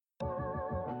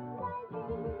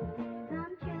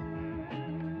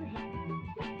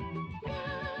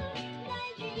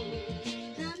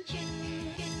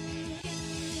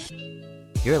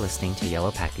You're listening to Yellow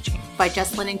Packaging by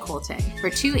Jocelyn and Colton. We're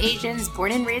two Asians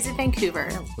born and raised in Vancouver,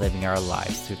 living our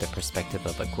lives through the perspective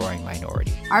of a growing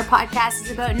minority. Our podcast is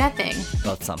about nothing,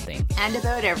 about something, and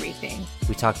about everything.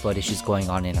 We talk about issues going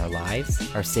on in our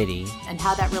lives, our city, and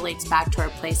how that relates back to our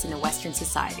place in a Western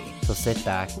society. So sit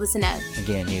back, listen up, and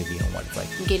get a new view on what it's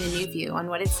like. And get a new view on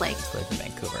what it's like to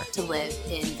live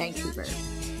in Vancouver.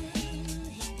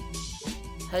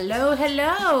 Hello.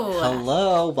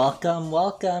 Hello.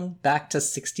 Welcome back to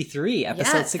 63,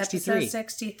 episode 63. Episode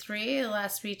 63.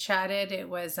 Last we chatted, it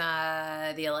was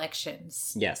the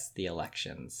elections. Yes, the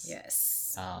elections.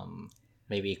 Yes.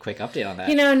 Maybe a quick update on that.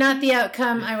 You know, not the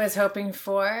outcome I was hoping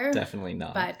for. Definitely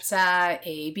not. But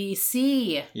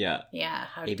ABC. Yeah. Yeah,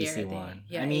 how ABC dare they. won.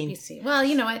 Yeah, ABC. Well,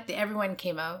 you know what? Everyone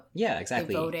came out. Yeah,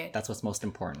 exactly. They voted. That's what's most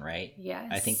important, right? Yes.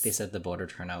 I think they said the voter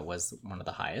turnout was one of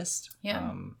the highest.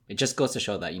 Yeah. It just goes to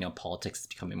show that, politics is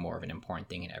becoming more of an important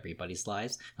thing in everybody's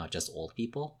lives, not just old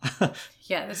people.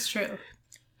 Yeah, that's true.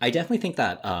 I definitely think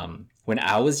that when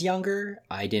I was younger,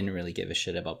 I didn't really give a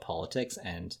shit about politics,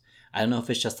 and I don't know if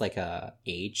it's just like a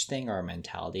age thing or a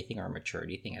mentality thing or a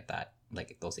maturity thing at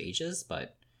those ages,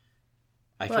 but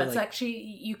I feel it's actually,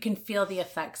 you can feel the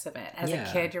effects of it. As a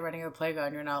kid, you're running a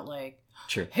playground, you're not like,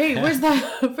 true. Hey, where's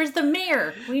the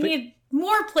mayor? We need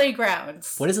more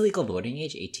playgrounds. What is the legal voting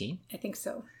age? 18? I think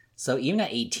so. So even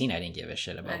at 18, I didn't give a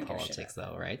shit about politics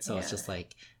though, right? So it's just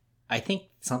like, I think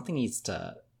some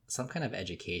kind of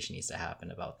education needs to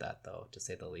happen about that though, to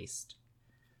say the least.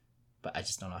 But I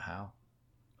just don't know how.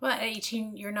 Well, at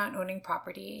 18, you're not owning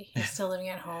property. You're still living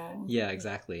at home. Yeah,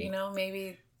 exactly.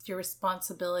 Maybe your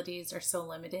responsibilities are so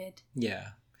limited. Yeah.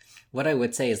 What I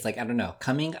would say is, I don't know,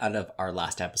 coming out of our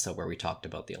last episode where we talked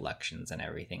about the elections and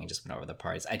everything and just went over the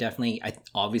parties,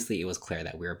 obviously it was clear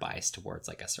that we were biased towards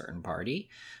a certain party.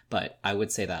 But I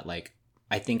would say that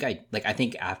I think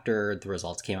after the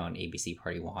results came out and ABC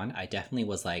Party won, I definitely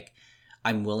was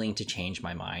I'm willing to change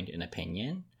my mind and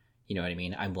opinion. You know what I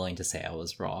mean? I'm willing to say I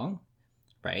was wrong.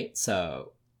 Right?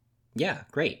 So, yeah,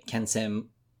 great. Ken Sim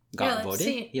got voted.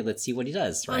 See. Yeah, let's see what he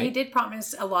does, right? Well, he did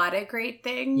promise a lot of great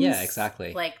things. Yeah,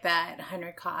 exactly. Like that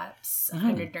 100 cops,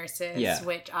 100 nurses,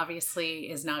 which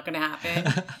obviously is not going to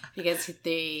happen because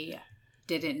they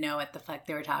didn't know what the fuck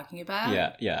they were talking about.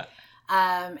 Yeah.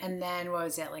 And then what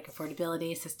was it?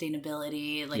 Affordability,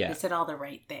 sustainability. They said all the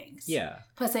right things. Yeah.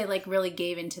 Plus, they really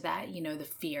gave into that, the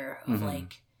fear of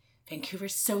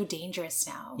Vancouver's so dangerous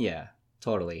now. Yeah.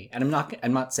 Totally. And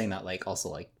I'm not saying that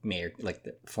Mayor,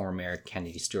 the former Mayor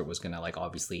Kennedy Stewart was going to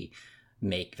obviously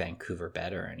make Vancouver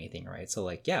better or anything, right? So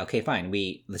okay, fine.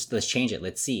 Let's change it.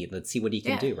 Let's see what he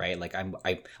can do, right?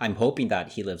 I'm hoping that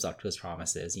he lives up to his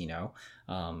promises,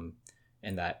 and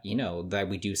that, that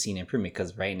we do see an improvement,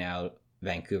 because right now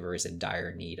Vancouver is in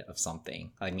dire need of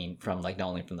something. I mean, from not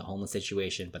only from the homeless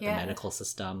situation, but the medical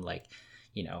system, all that stuff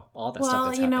that's happening.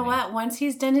 Well, you know what? Once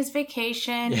he's done his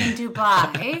vacation in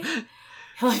Dubai,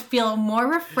 he'll feel more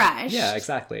refreshed. Yeah,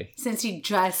 exactly. Since he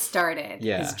just started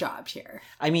his job here.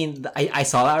 I mean, I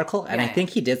saw the article, and I think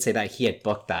he did say that he had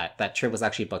booked that trip was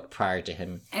actually booked prior to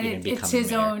him even becoming it's his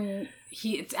mayor. own.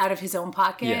 It's out of his own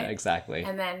pocket. Yeah, exactly.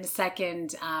 And then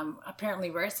second, apparently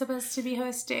we're supposed to be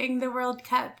hosting the World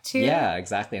Cup too. Yeah,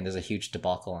 exactly. And there's a huge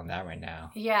debacle on that right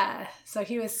now. Yeah. So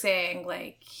he was saying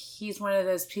he's one of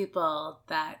those people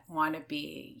that want to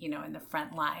be, in the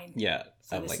front line. Yeah.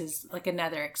 So this is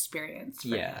another experience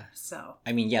for him. So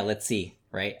I mean, let's see,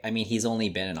 right? I mean, he's only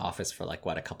been in office for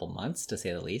a couple months, to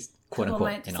say the least. Quote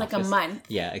unquote. It's a month.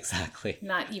 Yeah, exactly.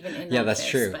 Not even in office. Yeah, that's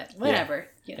true. But whatever.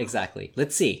 Yeah. Exactly.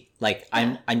 Let's see.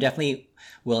 I'm definitely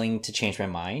willing to change my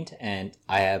mind, and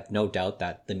I have no doubt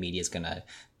that the media is gonna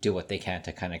do what they can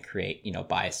to kind of create,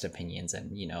 biased opinions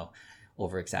and,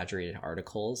 over exaggerated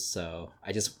articles. So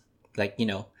I just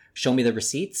show me the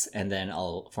receipts, and then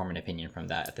I'll form an opinion from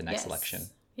that at the next election.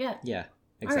 Yeah. Yeah,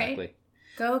 exactly. Right.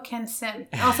 Go Ken Sim.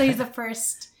 Also, he's the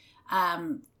first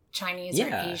Chinese or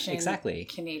Asian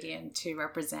Canadian to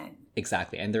represent.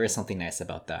 Exactly. And there is something nice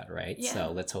about that, right? Yeah.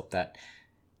 So let's hope that,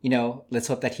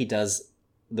 he does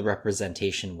the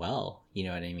representation well. You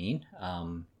know what I mean?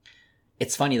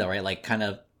 It's funny though, right?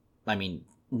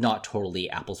 Not totally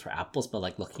apples for apples,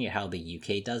 but looking at how the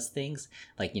UK does things,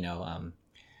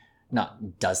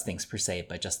 not does things per se,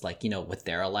 but just with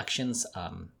their elections,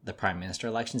 the prime minister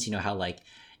elections, how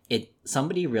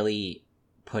somebody really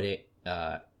put it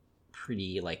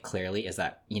pretty clearly, is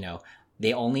that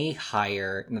they only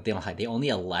they only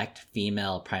elect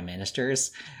female prime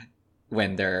ministers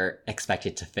when they're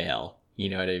expected to fail. You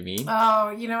know what I mean?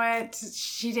 Oh, you know what?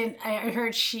 I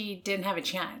heard she didn't have a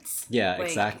chance. Yeah,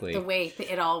 exactly. The way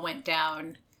it all went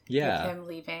down. Yeah. With him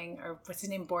leaving, or what's his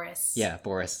name, Boris? Yeah,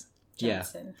 Boris.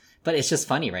 Johnson. Yeah. But it's just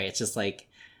funny, right? It's just like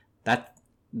that.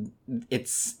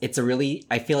 It's a really,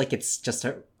 I feel like it's just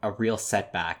a real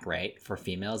setback, right? For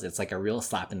females. It's like a real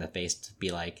slap in the face to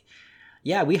be like,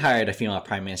 yeah, we hired a female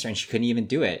prime minister and she couldn't even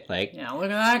do it. Like, yeah, look at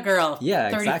that girl. Yeah,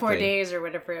 34 exactly. days or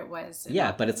whatever it was.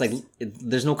 Yeah, but it's like,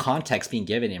 there's no context being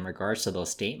given in regards to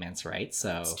those statements, right?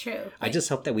 So it's true. I just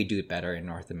hope that we do it better in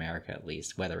North America, at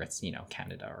least, whether it's,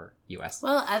 Canada or US.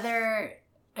 Well,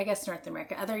 I guess North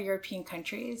America, other European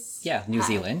countries. Yeah, New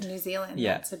Zealand. New Zealand,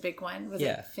 yeah. That's a big one. Was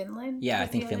it Finland? Yeah, I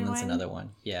think Finland's another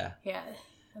one. Yeah. Yeah.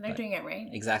 And they're doing it right.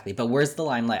 Exactly. But where's the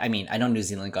limelight? I mean, I know New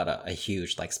Zealand got a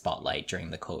huge like spotlight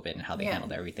during the COVID and how they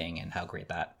handled everything and how great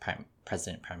that prime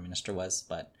minister was.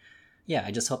 But yeah,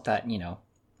 I just hope that,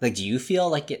 like, do you feel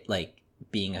like it, like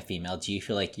being a female, do you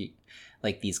feel like you,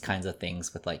 like these kinds of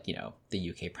things with like, the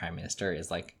UK prime minister is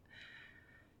like,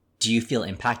 do you feel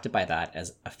impacted by that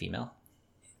as a female?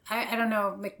 I don't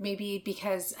know, like maybe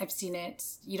because I've seen it,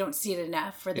 you don't see it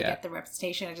enough where they get the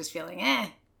representation. I just feel like,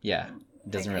 Yeah. It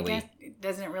doesn't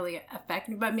really affect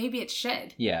me, but maybe it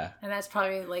should. Yeah. And that's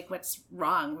probably like what's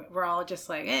wrong. We're all just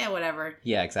like, whatever.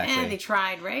 Yeah, exactly. They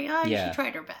tried, right? Oh, she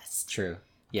tried her best. True.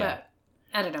 Yeah. But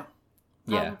I don't know.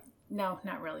 Yeah. No,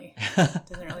 not really. It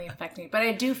doesn't really affect me. But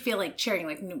I do feel like cheering.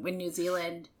 Like when New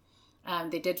Zealand,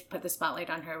 they did put the spotlight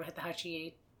on her with how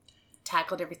she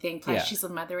tackled everything. Plus, she's a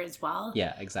mother as well.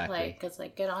 Yeah, exactly. Like, it's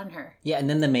like, good on her. Yeah, and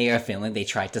then the mayor of Finland, they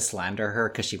tried to slander her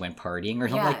because she went partying or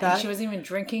something like that. She wasn't even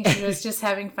drinking. She was just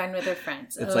having fun with her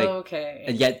friends. It's okay.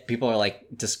 And yet people are like,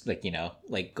 just like,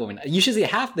 like going, usually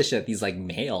half the shit these like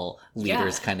male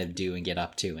leaders kind of do and get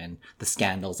up to, and the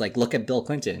scandals, like look at Bill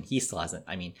Clinton. He still hasn't,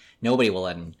 nobody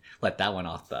will let that one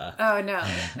off the... Oh, no.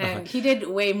 And he did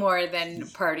way more than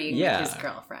partying with his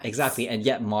girlfriend. Exactly. And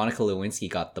yet Monica Lewinsky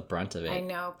got the brunt of it. I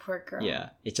know, poor girl. Yeah.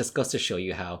 It just goes to show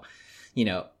you how,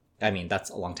 that's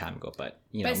a long time ago, but,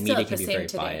 media can be very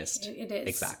biased. It is.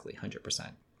 Exactly.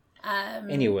 100%.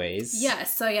 Anyways. Yeah.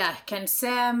 So, Ken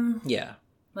Sim. Yeah.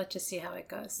 Let's just see how it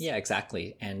goes. Yeah,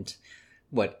 exactly. And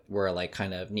we're like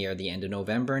kind of near the end of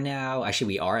November now. Actually,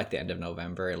 we are at the end of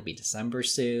November. It'll be December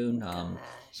soon.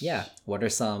 Yeah. What are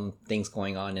some things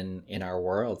going on in our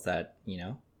world that,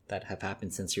 that have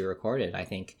happened since you recorded? I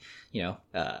think,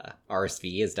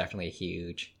 RSV is definitely a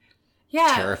huge,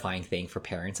 terrifying thing for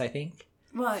parents, I think.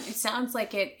 Well, it sounds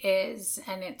like it is,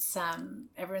 and it's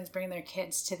everyone's bringing their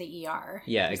kids to the ER.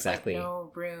 Yeah, There's exactly. Like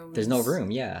no rooms. There's no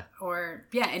room, yeah. Or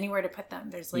anywhere to put them.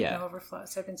 There's like no overflow.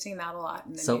 So I've been seeing that a lot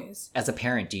in the news. As a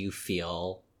parent, do you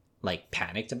feel like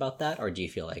panicked about that, or do you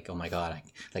feel like, oh my god,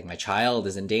 like my child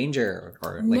is in danger,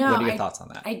 or like what are your thoughts on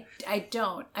that? I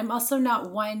don't. I'm also not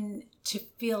one to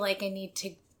feel like I need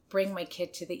to bring my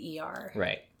kid to the ER.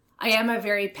 Right. I am a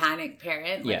very panicked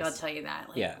parent. Like, yes. I'll tell you that.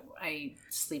 Like, I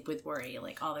sleep with worry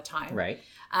like all the time. Right.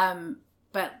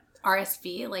 But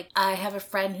RSV, like I have a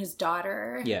friend whose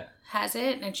daughter has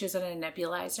it, and she was on a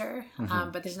nebulizer.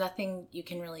 But there's nothing you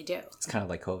can really do. It's kind of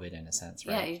like COVID in a sense,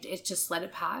 right? Yeah, it's just let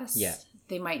it pass. Yeah.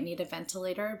 They might need a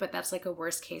ventilator, but that's like a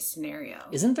worst case scenario.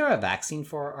 Isn't there a vaccine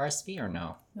for RSV or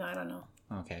no? No, I don't know.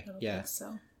 Okay. I don't think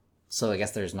so. So I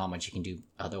guess there's not much you can do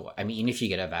otherwise. I mean, even if you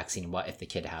get a vaccine, what if the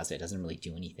kid has it? It doesn't really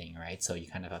do anything, right? So you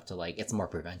kind of have to it's more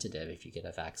preventative if you get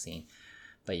a vaccine.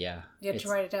 But yeah. You have to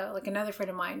write it out. Like another friend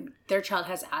of mine, their child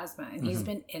has asthma, and he's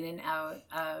been in and out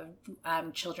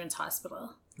of Children's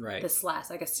Hospital. Right.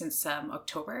 Since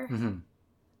October.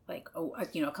 Like,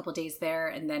 a couple of days there,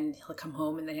 and then he'll come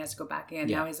home, and then he has to go back again.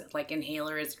 Now his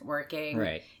inhaler isn't working.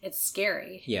 Right. It's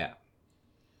scary. Yeah.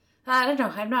 I don't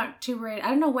know. I'm not too worried. I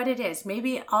don't know what it is.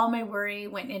 Maybe all my worry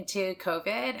went into COVID,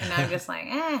 and I'm just like,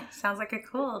 sounds like a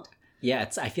cold. Yeah,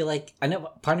 I feel like, I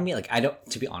know, part of me, like, I don't,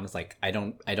 to be honest, like, I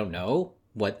don't know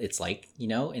what it's like,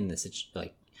 in this,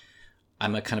 like,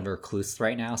 I'm a kind of a recluse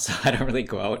right now, so I don't really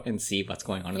go out and see what's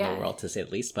going on in the world, to say the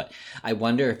least. But I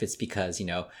wonder if it's because,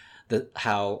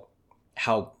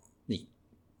 how the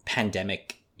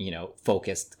pandemic,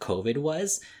 focused COVID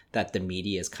was, that the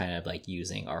media is kind of like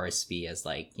using RSV as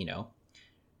like,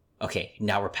 okay,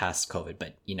 now we're past COVID,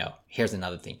 but here's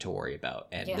another thing to worry about,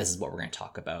 and this is what we're going to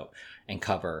talk about and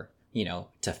cover,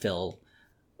 to fill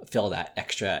that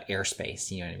extra airspace.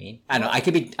 You know what I mean? I don't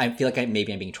know. I feel like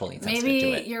maybe I'm being totally insensitive to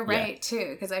it. Maybe you're right too,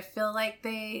 because I feel like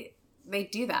they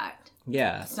do that.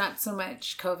 Yeah. It's not so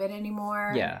much COVID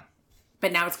anymore. Yeah.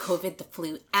 But now it's COVID, the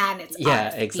flu, and it's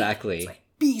RSV. Exactly. It's like,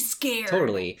 be scared.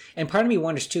 Totally. And part of me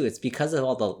wonders too, it's because of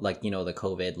all the the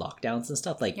COVID lockdowns and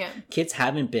stuff, kids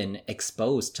haven't been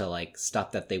exposed to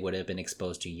stuff that they would have been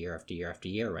exposed to year after year after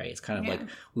year, right? It's kind of like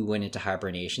we went into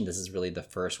hibernation. This is really the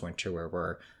first winter where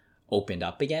we're opened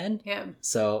up again. Yeah.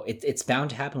 So it's bound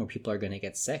to happen where people are going to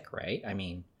get sick, right? I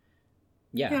mean,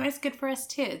 yeah. You know, it's good for us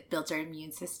too. It builds our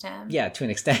immune system. Yeah, to an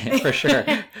extent, for sure.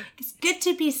 It's good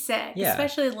to be sick,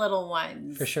 especially little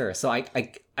ones. For sure. So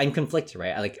I'm conflicted,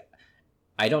 right?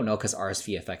 I don't know because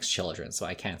RSV affects children, so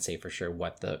I can't say for sure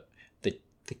what the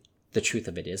truth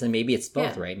of it is. And maybe it's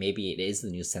both, right? Maybe it is the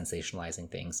news sensationalizing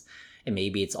things. And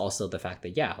maybe it's also the fact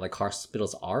that, like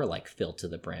hospitals are like filled to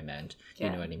the brim and you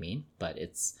know what I mean? But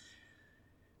it's,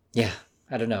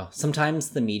 I don't know.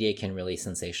 Sometimes the media can really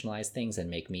sensationalize things and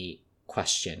make me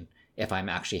question if I'm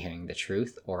actually hearing the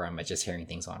truth or am I just hearing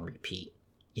things on repeat.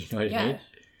 You know what I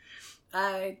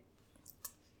mean?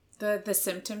 The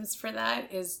symptoms for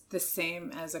that is the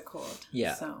same as a cold.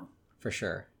 Yeah, so for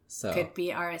sure. So could be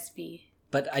RSV.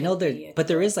 But I know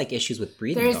there is like issues with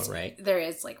breathing though, right? There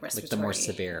is like respiratory, like the more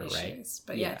severe, issues. Right?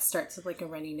 But it starts with like a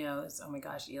runny nose. Oh my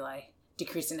gosh, Eli,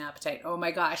 decrease in appetite. Oh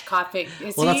my gosh, coughing.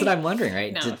 That's what I'm wondering,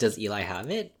 right? No. Does Eli have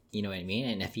it? You know what I mean?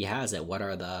 And if he has it, what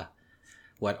are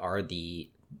the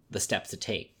steps to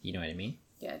take? You know what I mean?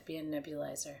 Yeah, it'd be a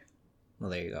nebulizer. Well,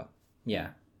 there you go. Yeah,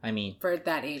 I mean, for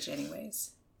that age,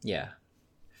 anyways. Yeah.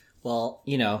 Well,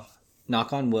 you know,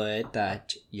 knock on wood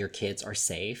that your kids are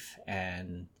safe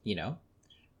and you know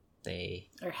they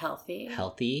are healthy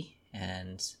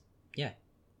and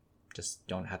just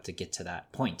don't have to get to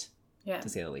that point, to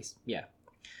say the least.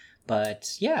 But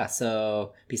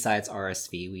so besides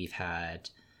RSV, we've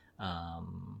had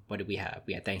what did we have?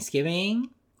 We had Thanksgiving.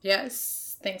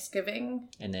 Yes, Thanksgiving.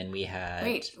 And then we had,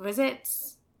 wait, was it,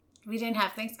 we didn't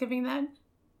have Thanksgiving then?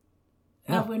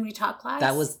 No. When we talked last?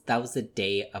 That was the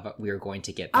day of we were going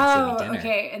to get Thanksgiving dinner.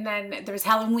 Okay. And then there was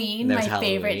Halloween, my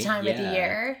favorite time of the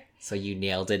year. So you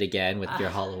nailed it again with your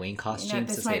Halloween costumes. You know,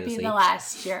 this might be the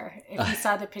last year. If you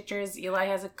saw the pictures, Eli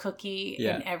has a cookie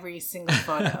in every single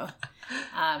photo.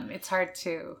 It's hard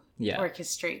to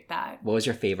orchestrate that. What was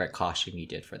your favorite costume you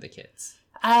did for the kids?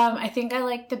 I think I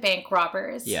like the bank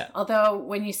robbers. Yeah. Although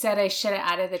when you said I should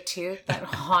have added the tooth, that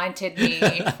haunted me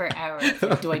for hours.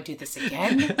 Like, do I do this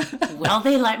again? Will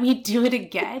they let me do it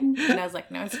again? And I was like,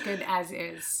 no, it's good as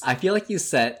is. I feel like you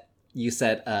set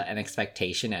an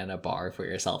expectation and a bar for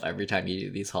yourself every time you do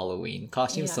these Halloween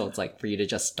costumes. Yeah. So it's like for you to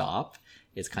just stop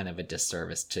is kind of a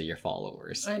disservice to your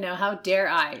followers. I know. How dare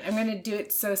I? I'm going to do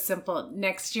it so simple.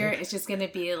 Next year, it's just going to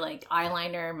be like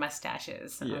eyeliner,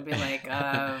 mustaches. And I'll be like,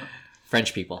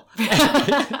 French people.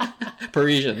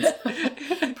 Parisians.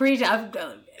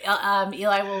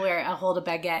 Eli will wear a hold a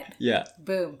baguette. Yeah.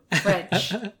 Boom.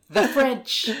 French. The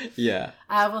French. Yeah.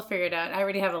 We'll figure it out. I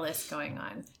already have a list going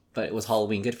on. But was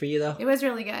Halloween good for you, though? It was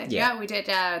really good. Yeah, we did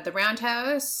the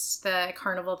Roundhouse, the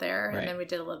carnival there, and then we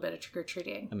did a little bit of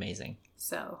trick-or-treating. Amazing.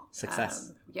 So.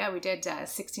 Success. We did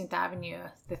 16th Avenue.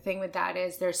 The thing with that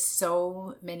is there's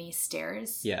so many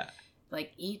stairs. Yeah.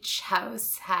 Like, each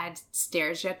house had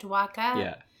stairs you had to walk up.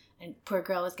 Yeah. And poor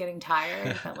girl was getting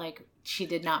tired, but, like, she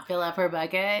did not fill up her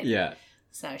bucket. Yeah.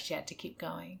 So she had to keep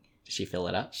going. Did she fill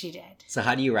it up? She did. So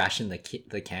how do you ration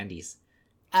the candies?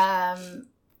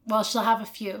 Well, she'll have a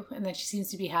few, and then she seems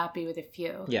to be happy with a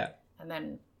few. Yeah. And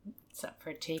then it's up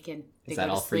for taking. Is that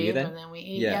all for you then? And then we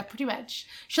eat. Yeah, pretty much.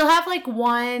 She'll have, like,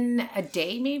 one a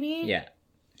day, maybe. Yeah.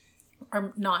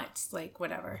 Or not, like,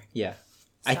 whatever. Yeah.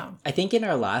 So. I think in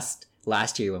our last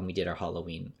year when we did our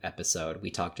Halloween episode, we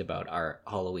talked about our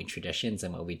Halloween traditions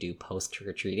and what we do post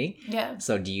trick-or-treating. Yeah.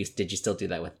 So did you still do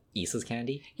that with Issa's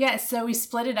candy? Yeah, so we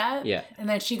split it up. Yeah. And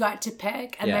then she got to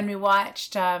pick, and then we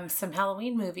watched some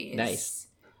Halloween movies. Nice.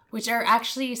 Which are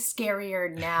actually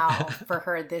scarier now for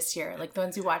her this year. Like the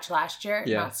ones we watched last year,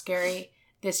 not scary.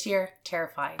 This year,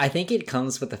 terrifying. I think it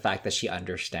comes with the fact that she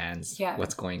understands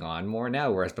what's going on more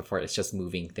now, whereas before it's just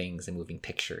moving things and moving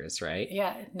pictures, right?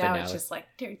 Yeah, now it's just like,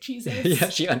 dear Jesus. Yeah,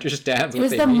 she understands what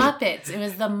they mean. It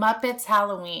was the Muppets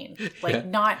Halloween. Like,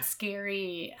 not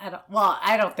scary at all. Well,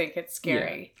 I don't think it's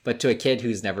scary. Yeah. But to a kid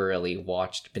who's never really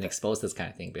been exposed to this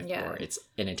kind of thing before, it's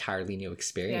an entirely new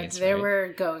experience, there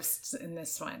were ghosts in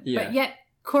this one. Yeah. But yet,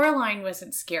 Coraline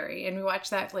wasn't scary, and we watched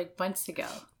that like months ago.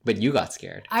 But you got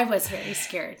scared. I was very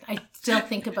scared. I still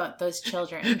think about those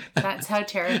children. That's how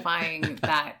terrifying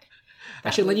that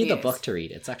I should lend you the book to read.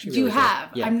 It's actually really good. You have.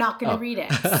 Yeah. I'm not going to read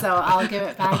it, so I'll give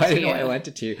it back to you. I didn't know I lent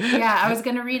it to you. Yeah, I was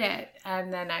going to read it,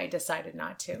 and then I decided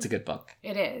not to. It's a good book.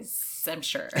 It is, I'm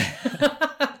sure.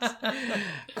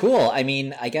 Cool. I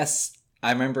mean, I guess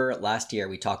I remember last year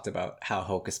we talked about how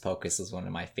Hocus Pocus was one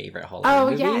of my favorite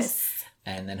Halloween movies. Oh, yes.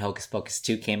 And then Hocus Pocus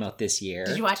 2 came out this year.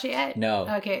 Did you watch it yet? No.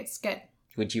 Okay, it's good.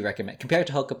 Would you recommend compared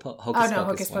to Hocus Pocus?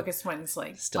 Hocus Pocus 1's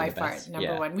like still by far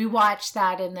number one. We watched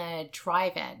that in the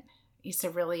drive-in.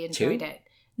 Issa really enjoyed it.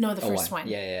 No, the first one.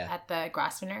 Yeah. At the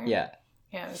Grosvenor. Yeah.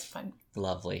 Yeah, it was fun.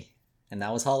 Lovely. And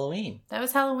that was Halloween. That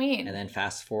was Halloween. And then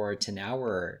fast forward to now,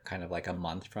 we're kind of like a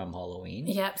month from Halloween.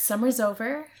 Yep, summer's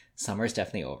over. Summer's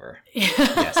definitely over.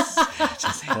 Yes,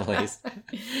 to say the least.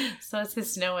 So it's the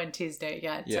snow on Tuesday.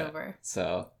 Yeah, it's over.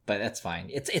 So, but that's fine.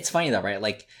 It's funny though, right?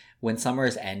 Like when summer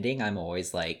is ending, I'm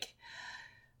always like,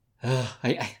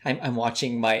 I'm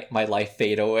watching my life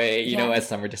fade away, you know, as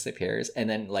summer disappears. And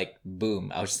then like,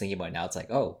 boom, I was just thinking about it now. It's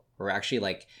like, oh, we're actually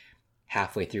like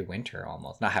halfway through winter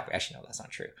almost. Not halfway. Actually, no, that's not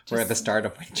true. We're at the start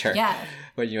of winter. Yeah.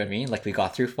 But you know what I mean? Like we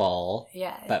got through fall.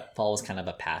 Yeah. But fall was kind of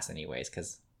a pass anyways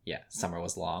because, summer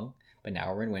was long. But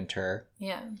now we're in winter.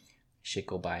 Yeah. Should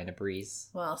go by in a breeze.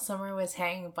 Well, summer was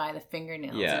hanging by the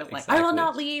fingernails. Yeah, I was like, I will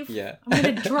not leave. Yeah. I'm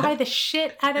going to dry the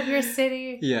shit out of your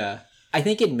city. Yeah. I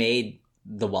think it made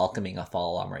the welcoming of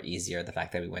fall a lot more easier. The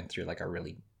fact that we went through like a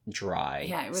really dry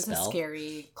it was spell. A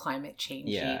scary climate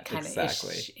change kind of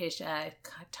ish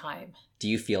time. Do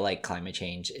you feel like climate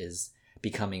change is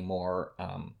becoming more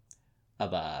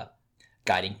of a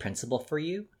guiding principle for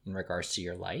you in regards to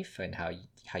your life and how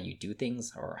you do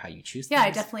things or how you choose things?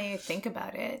 I definitely think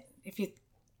about it. If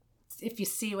you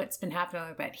see what's been happening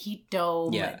with that heat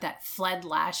dome that flood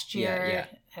last year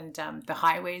and the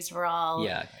highways were all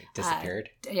disappeared.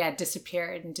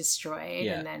 Disappeared and destroyed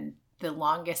and then the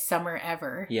longest summer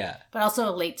ever. Yeah. But also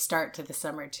a late start to the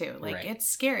summer too. Like it's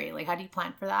scary. Like how do you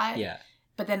plan for that? Yeah.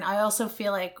 But then I also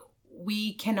feel like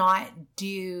we cannot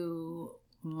do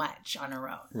much on our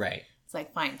own. Right. It's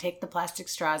like, fine, take the plastic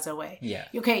straws away. Yeah.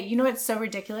 Okay, you know what's so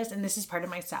ridiculous? And this is part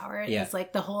of my sour. Yeah. It's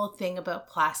like the whole thing about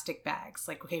plastic bags.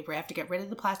 Like, okay, we have to get rid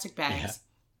of the plastic bags.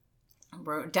 Yeah.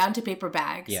 We're down to paper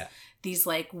bags. Yeah. These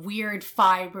like weird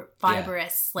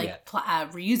fibrous,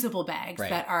 reusable bags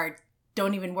that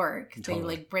don't even work. Totally. They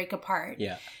like break apart.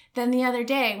 Yeah. Then the other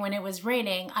day when it was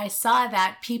raining, I saw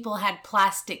that people had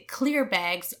plastic clear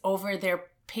bags over their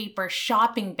paper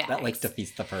shopping bags. That like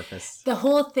defeats the purpose. The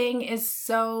whole thing is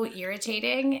so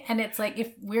irritating. And it's like,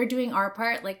 if we're doing our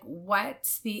part, like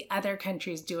what's the other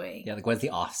countries doing? Yeah, like what's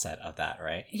the offset of that,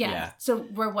 right? Yeah. So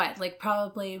we're what? Like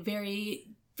probably very,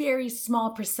 very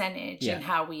small percentage in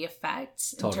how we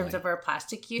affect in terms of our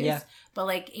plastic use. Yeah. But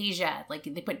like Asia, like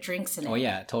they put drinks in it. Oh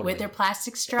yeah, totally. With their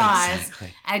plastic straws.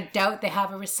 Exactly. I doubt they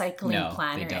have a recycling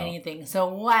plan or anything. So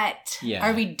what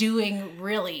are we doing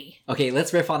really? Okay,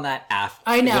 let's riff on that after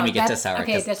I know, when we get to sour.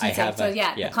 Okay, that's what I'm saying. So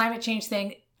the climate change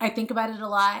thing, I think about it a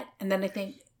lot, and then I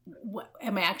think,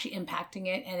 am I actually impacting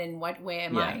it, and in what way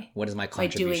am I? What is my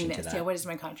contribution by doing this? to that? Yeah, what is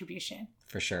my contribution?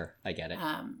 For sure, I get it.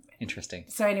 Interesting.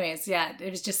 So, anyways, it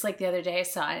was just like the other day I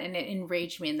saw it, and it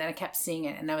enraged me, and then I kept seeing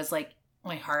it, and I was like,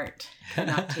 my heart could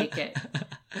not take it.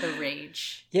 The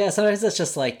rage. Yeah, sometimes it's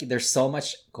just like there's so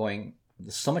much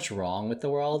wrong with the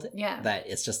world. Yeah. That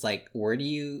it's just like,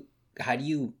 how do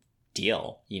you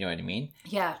deal? You know what I mean?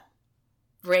 Yeah.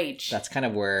 Rage. That's kind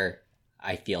of where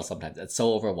I feel sometimes. It's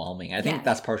so overwhelming. I think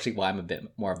that's partially why I'm a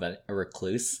bit more of a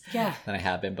recluse than I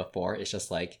have been before. It's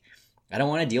just like, I don't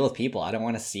want to deal with people. I don't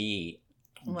want to see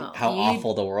how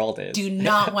awful the world is. Do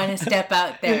not want to step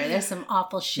out there. There's some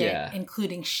awful shit,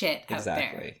 including shit out there.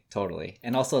 Exactly. Totally.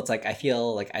 And also it's like, I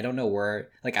feel like I don't know where,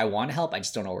 like I want to help, I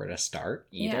just don't know where to start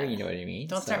either. You know what I mean?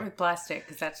 Don't start with plastic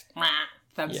because that's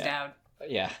thumbs down.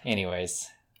 Yeah. Anyways,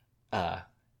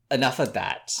 enough of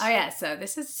that. Oh yeah, so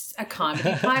this is a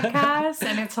comedy podcast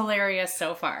and it's hilarious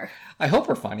so far. I hope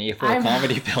we're funny if we're a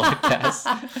comedy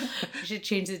podcast. We should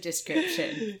change the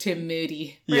description to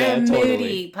moody. Yeah, we're a totally.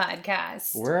 moody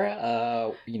podcast. We're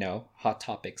hot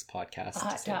topics podcast.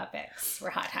 Hot topics.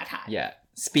 We're hot. Yeah.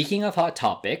 Speaking of hot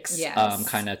topics, yes.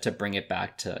 Kind of to bring it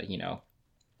back to,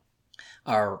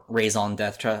 our raison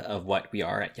d'etre of what we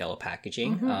are at Yellow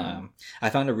Packaging. Mm-hmm. I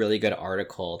found a really good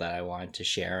article that I wanted to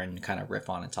share and kind of riff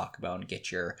on and talk about and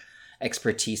get your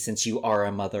expertise since you are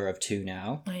a mother of two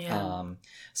now. I am.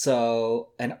 So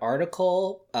an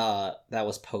article that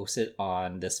was posted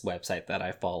on this website that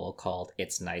I follow called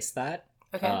It's Nice That.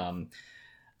 Okay.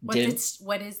 What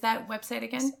is that website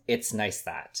again? It's Nice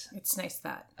That. It's Nice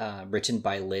That. Written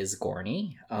by Liz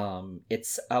Gorney.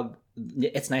 It's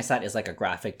Nice That is like a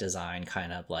graphic design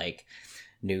kind of like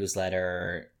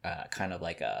newsletter, kind of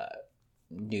like a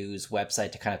news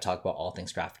website to kind of talk about all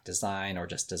things graphic design or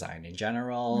just design in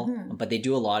general. Mm-hmm. But they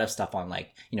do a lot of stuff on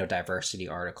like, diversity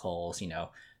articles,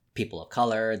 people of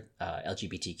color,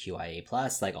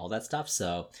 LGBTQIA+, like all that stuff.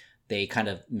 So they kind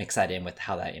of mix that in with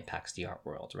how that impacts the art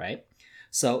world, right?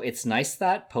 So It's Nice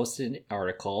That posted an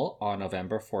article on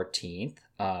November 14th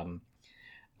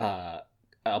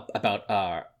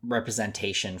about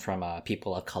representation from a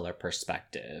people of color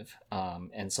perspective.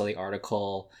 And so the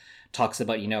article talks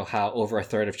about, how over a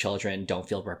third of children don't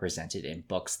feel represented in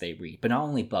books they read, but not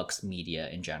only books, media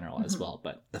in general as well.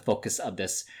 But the focus of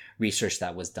this research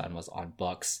that was done was on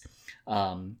books.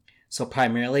 So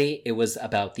primarily it was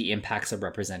about the impacts of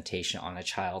representation on a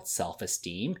child's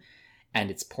self-esteem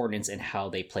and its importance in how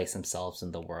they place themselves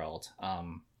in the world,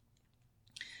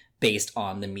 based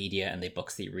on the media and the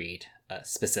books they read,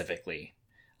 specifically.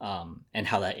 And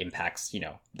how that impacts,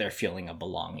 their feeling of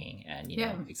belonging and,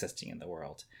 existing in the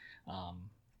world.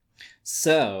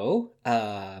 So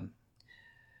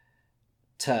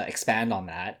to expand on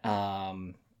that,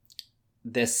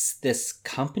 this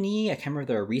company, I can't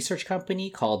remember, the research company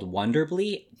called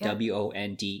Wonderbly,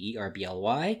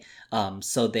 Wonderbly.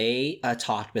 So they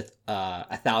talked with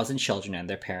 1,000 children and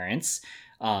their parents,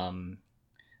 and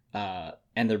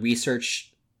the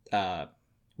research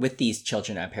with these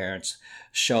children and parents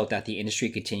showed that the industry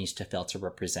continues to fail to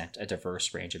represent a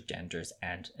diverse range of genders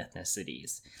and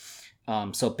ethnicities.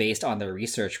 So based on their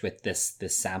research with this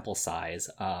sample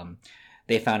size,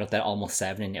 they found out that almost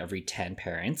 7 in every 10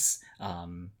 parents,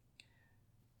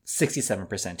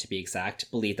 67% to be exact,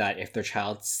 believe that if their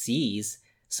child sees,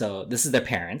 so this is their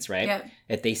parents, right? Yeah.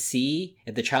 If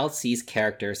the child sees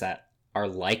characters that are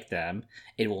like them,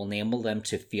 it will enable them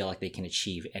to feel like they can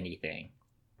achieve anything.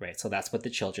 Right, so that's what the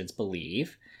children's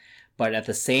believe. But at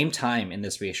the same time, in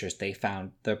this research,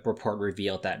 the report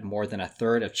revealed that more than a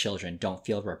third of children don't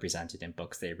feel represented in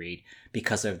books they read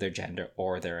because of their gender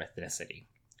or their ethnicity.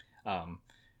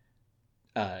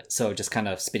 So just kind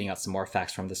of spitting out some more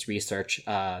facts from this research,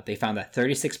 they found that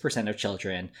 36% of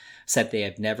children said they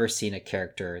have never seen a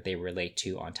character they relate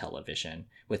to on television,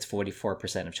 with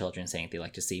 44% of children saying they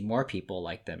like to see more people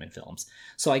like them in films.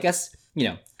 So I guess,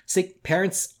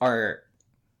 parents are,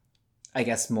 I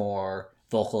guess, more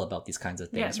vocal about these kinds of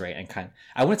things, right? And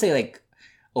I wouldn't say like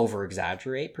over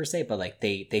exaggerate per se, but like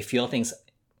they feel things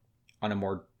on a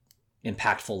more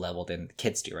impactful level than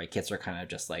kids do, right? Kids are kind of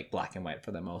just like black and white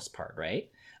for the most part, right?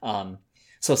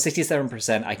 So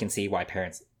 67%, I can see why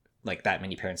parents, like that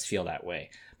many parents, feel that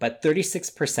way. But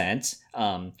 36%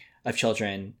 of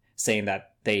children saying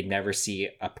that they never see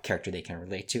a character they can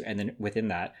relate to, and then within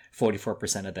that,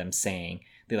 44% of them saying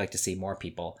they like to see more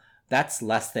people. That's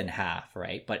less than half,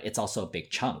 right? But it's also a big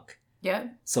chunk. Yeah.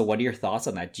 So what are your thoughts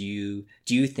on that? Do you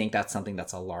think that's something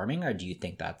that's alarming, or do you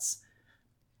think that's...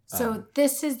 So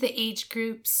this is the age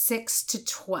group 6 to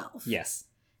 12. Yes.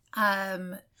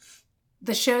 The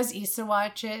shows Issa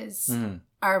watches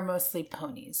are mostly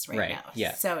ponies right now.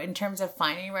 Yeah. So in terms of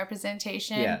finding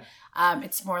representation,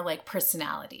 it's more like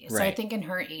personality. So I think in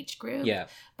her age group. Yeah.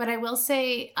 But I will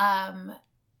say,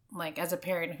 like as a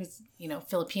parent who's,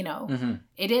 Filipino,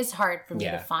 it is hard for me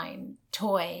to find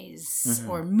toys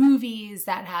or movies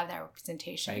that have that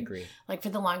representation. I agree. Like for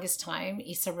the longest time,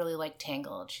 Issa really liked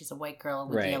Tangled. She's a white girl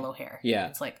with yellow hair. Yeah.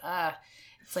 It's like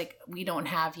we don't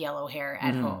have yellow hair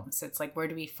at home. So it's like, where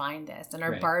do we find this? And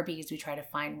our Barbies, we try to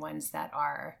find ones that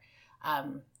are,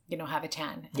 have a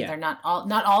tan. And they're not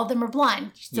all of them are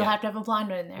blonde. You still have to have a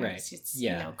blonde one in there. Right. It's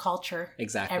culture.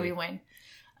 Exactly. Everyone.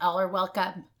 All are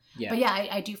welcome. Yeah. But yeah,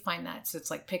 I do find that. So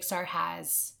it's like Pixar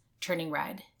has Turning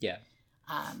Red. Yeah.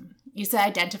 Issa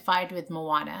identified with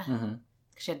Moana.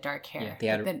 She had dark hair. Yeah. They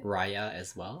had Raya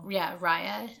as well. Yeah,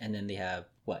 Raya. And then they have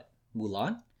what?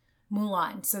 Mulan?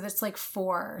 Mulan. So that's like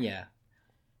 4. Yeah.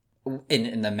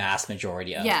 In the mass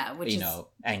majority of, which is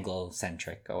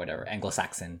Anglo-centric or whatever,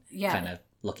 Anglo-Saxon kind of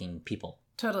looking people.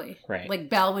 Totally. Right. Like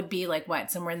Belle would be like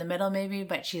what? Somewhere in the middle maybe,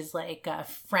 but she's like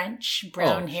French,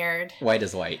 brown haired. White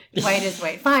is white. White is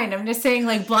white. Fine. I'm just saying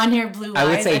like blonde hair, blue eyes. I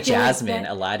would say Jasmine,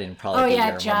 Aladdin probably. Oh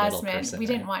yeah, Jasmine. We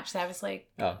didn't watch that. It was like,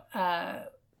 I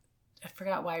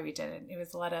forgot why we didn't. It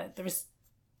was there was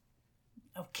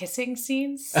kissing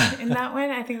scenes in that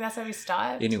one. I think that's how we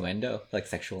stopped. Innuendo, like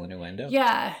sexual innuendo.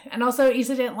 Yeah. And also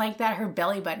Issa didn't like that her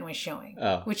belly button was showing.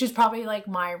 Oh. Which is probably like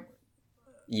my...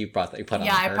 You put on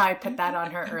her. I probably put that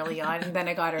on her early on, and then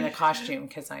I got her the costume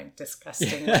because I'm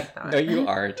disgusting like that. No, you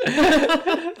aren't.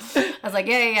 I was like,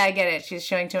 yeah, I get it. She's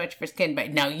showing too much of her skin,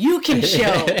 but now you can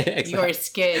show your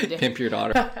skin. Pimp your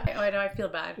daughter. I know, I feel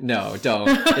bad. No, don't.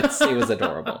 It was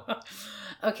adorable.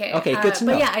 Okay, good to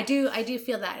know. But yeah, I do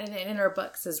feel that in her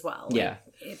books as well. Like, yeah,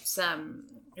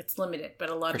 it's limited, but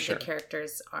a lot of the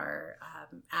characters are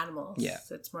animals. Yeah,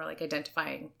 so it's more like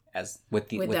identifying as with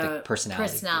the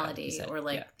personality or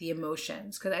like the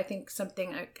emotions. Because I think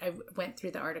something I went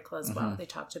through the article as well. They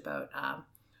talked about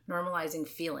normalizing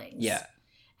feelings. Yeah.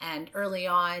 And early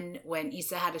on, when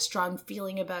Issa had a strong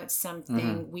feeling about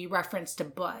something, we referenced a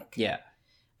book. Yeah.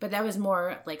 But that was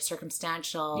more like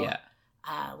circumstantial. Yeah.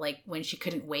 Like when she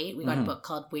couldn't wait, we got a book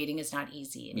called Waiting is Not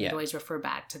Easy. And we'd always refer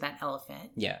back to that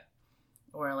elephant. Yeah.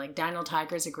 Or like Daniel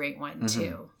Tiger is a great one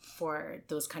too for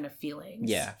those kind of feelings.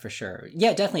 Yeah, for sure.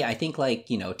 Yeah, definitely. I think like,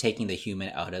 you know, taking the human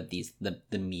out of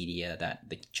the media that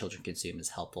the children consume is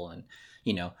helpful, and,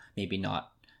 you know, maybe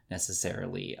not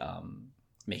necessarily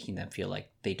making them feel like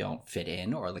they don't fit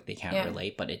in or like they can't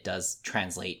relate, but it does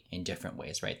translate in different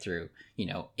ways, right? Through, you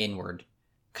know, inward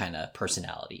kind of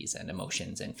personalities and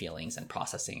emotions and feelings and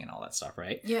processing and all that stuff,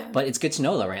 right? Yeah. But it's good to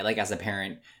know though, right? Like as a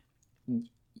parent,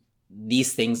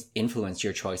 these things influence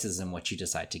your choices and what you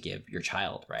decide to give your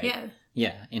child, right? Yeah.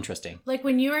 Yeah, interesting. Like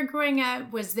when you were growing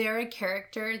up, was there a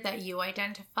character that you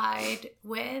identified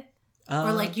with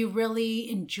or like you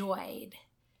really enjoyed?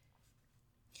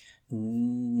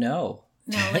 No.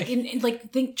 No, like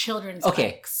like think children's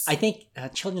books. I think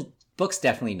children's books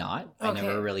definitely not. I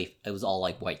never really, it was all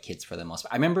like white kids for the most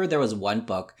part. I remember there was one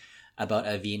book about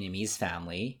a Vietnamese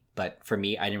family, but for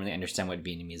me, I didn't really understand what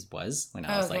Vietnamese was when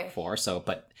I was like 4. So,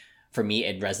 but for me,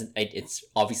 it's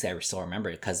obviously I still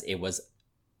remember it because it was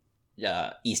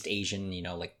East Asian, you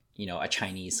know, like, you know, a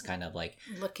Chinese kind of like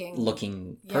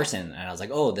looking person. And I was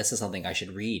like, oh, this is something I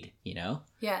should read, you know?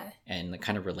 Yeah. And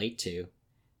kind of relate to.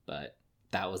 But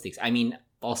that was I mean,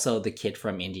 also the kid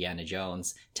from Indiana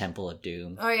Jones, Temple of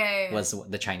Doom. Oh, yeah. Was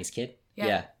the Chinese kid.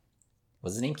 Yeah.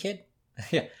 Was his name Kid?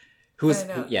 Yeah. Anyways.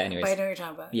 But I know what you're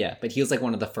talking about. Yeah, but he was like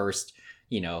one of the first,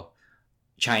 you know,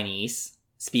 Chinese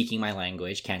speaking my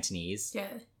language, Cantonese. Yeah.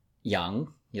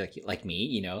 Young, like me,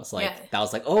 you know. So like that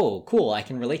was like, oh, cool. I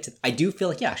can relate to. I do feel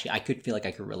like actually, I could feel like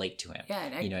I could relate to him.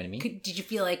 Yeah, you know what I mean. Did you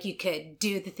feel like you could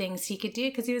do the things he could do?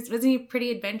 Because wasn't he pretty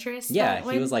adventurous? Yeah,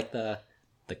 he was like the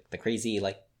crazy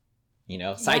like, you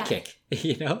know, sidekick.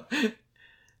 You know.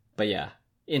 But yeah,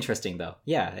 interesting though.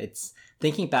 Yeah, it's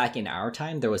thinking back in our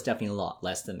time, there was definitely a lot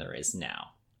less than there is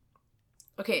now.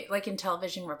 Okay, like in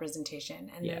television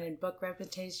representation, and then in book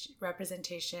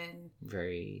representation.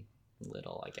 Very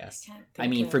little, I guess. I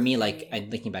mean, for me, like,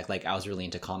 I'm thinking back, like, I was really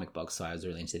into comic books, so I was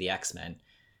really into the X-Men,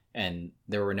 and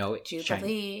there were no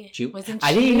Jubilee. Wasn't she?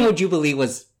 I didn't even know Jubilee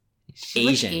was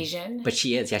Asian. Asian, but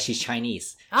she is. Yeah, she's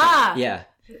Chinese. Ah, yeah.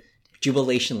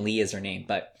 Jubilation Lee is her name,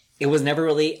 but it was never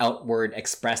really outward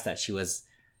expressed that she was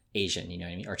Asian. You know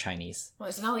what I mean, or Chinese. Well,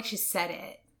 it's not like she said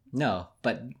it. No,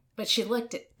 but she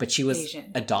looked it. But she was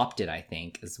Asian. Adopted, I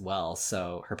think, as well.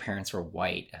 So her parents were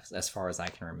white, as far as I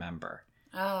can remember.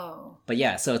 Oh. But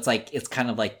yeah, so it's like, it's kind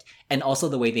of like, and also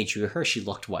the way they drew her, she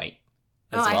looked white.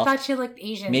 Well. I thought she looked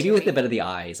Asian. Maybe with a bit of the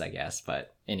eyes, I guess.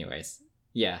 But anyways,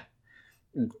 yeah.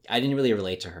 I didn't really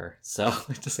relate to her, so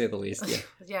to say the least. Yeah.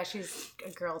 Yeah, she's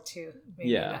a girl too.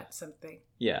 Maybe that's something.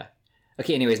 Yeah.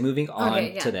 Okay, anyways, moving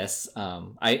on to this.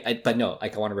 But no,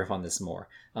 I want to riff on this more.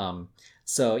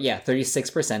 So yeah,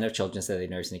 36% of children said they've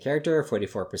never seen a character,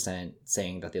 44%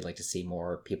 saying that they'd like to see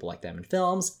more people like them in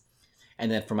films. And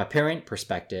then from a parent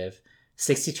perspective,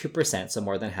 62%, so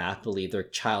more than half, believe their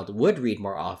child would read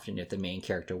more often if the main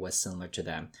character was similar to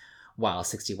them, while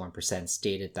 61%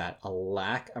 stated that a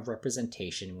lack of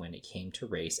representation when it came to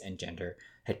race and gender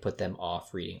had put them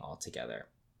off reading altogether.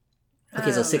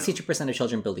 Okay, so 62% of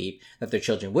children believe that their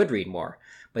children would read more,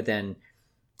 but then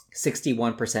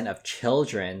 61% of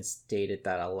children stated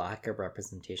that a lack of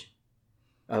representation.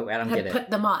 Oh, I don't get it. Put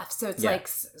them off. So it's like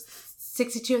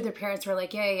 62 of their parents were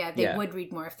like, they would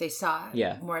read more if they saw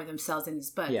more of themselves in these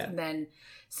books. Yeah. And then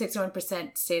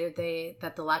 61% stated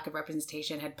that the lack of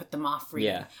representation had put them off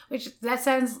reading. Yeah. Which, that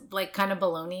sounds like kind of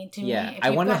baloney to me. Yeah, I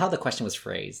wonder how the question was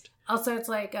phrased. Also, it's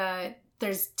like,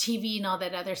 there's TV and all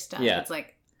that other stuff. Yeah. It's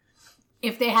like,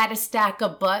 if they had a stack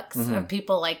of books of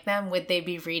people like them, would they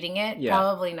be reading it? Yeah.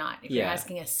 Probably not. If you're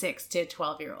asking a 6 to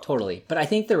 12-year-old. Totally. But I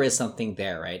think there is something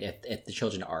there, right? If the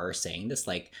children are saying this,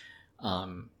 like,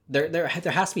 there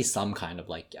has to be some kind of,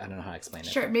 like, I don't know how to explain it.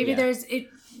 Sure. Maybe there's,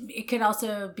 it could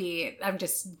also be, I'm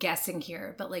just guessing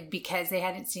here, but like, because they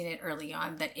hadn't seen it early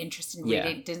on, that interest in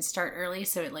reading didn't start early.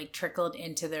 So it like trickled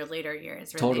into their later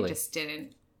years where they just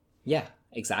didn't. Yeah,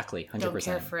 exactly. 100%. Don't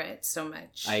care for it so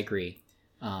much. I agree.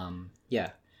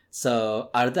 Yeah. So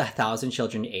out of the 1,000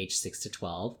 children aged 6 to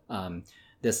 12,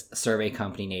 this survey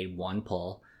company made one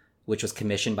poll, which was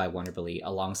commissioned by Wonderbly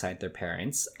alongside their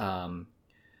parents. So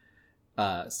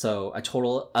a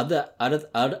total of the out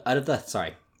of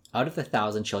the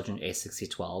 1,000 children aged 6 to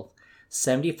 12,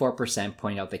 74%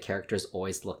 pointed out the characters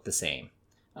always look the same.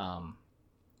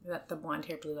 That the blonde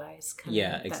hair, blue eyes.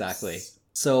 Exactly.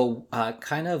 So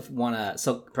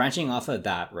so branching off of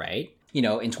that, right? You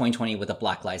know, in 2020 with the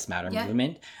Black Lives Matter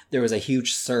movement, there was a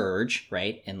huge surge,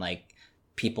 right? In like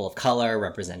people of color,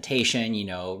 representation, you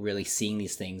know, really seeing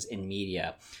these things in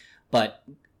media. But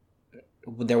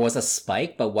there was a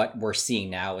spike, but what we're seeing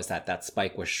now is that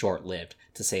spike was short-lived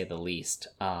to say the least.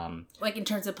 Like in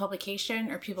terms of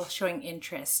publication or people showing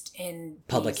interest in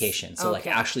publication. So like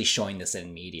actually showing this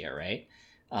in media, right?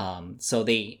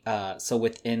 So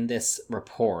within this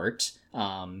report,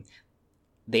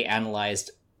 they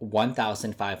analyzed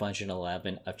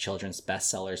 1,511 of children's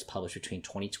bestsellers published between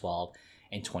 2012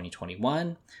 and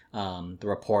 2021. The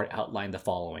report outlined the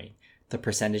following. The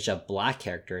percentage of Black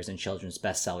characters in children's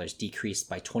bestsellers decreased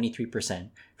by 23%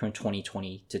 from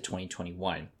 2020 to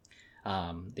 2021.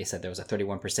 They said there was a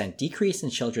 31% decrease in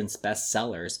children's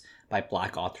bestsellers by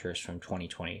Black authors from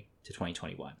 2020 to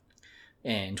 2021.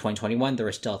 In 2021, there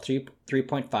were still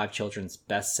 3.5 children's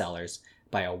bestsellers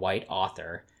by a white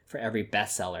author for every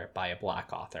bestseller by a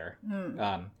Black author.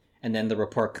 And then the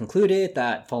report concluded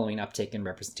that following uptake in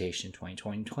representation in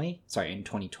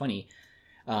 2020,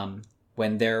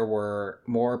 when there were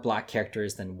more Black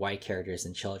characters than white characters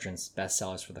in children's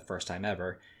bestsellers for the first time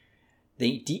ever,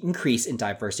 the increase in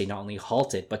diversity not only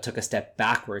halted, but took a step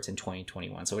backwards in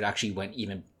 2021. So it actually went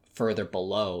even further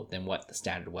below than what the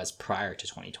standard was prior to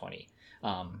 2020.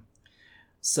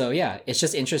 So yeah, it's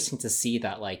just interesting to see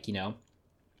that, like, you know,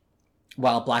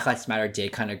 while Black Lives Matter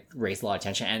did kind of raise a lot of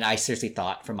attention, and I seriously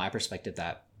thought from my perspective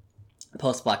that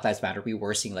post Black Lives Matter, we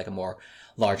were seeing like a more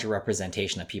larger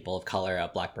representation of people of color,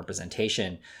 Black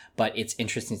representation. But it's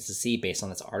interesting to see based on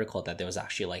this article that there was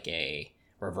actually like a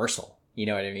reversal. You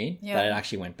know what I mean? Yeah. That it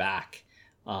actually went back.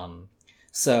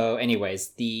 So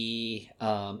anyways, in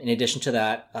addition to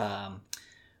that,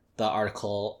 the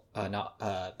article,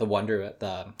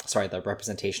 the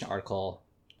representation article,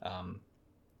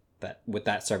 that with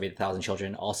that survey of 1,000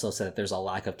 children also said that there's a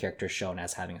lack of characters shown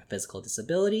as having a physical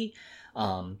disability.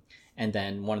 And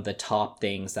then one of the top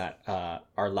things that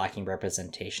are lacking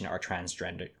representation are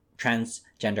transgender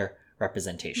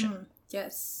representation.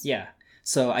 Yes. Yeah.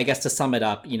 So I guess to sum it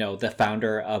up, you know, the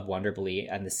founder of Wonderbly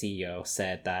and the CEO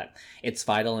said that it's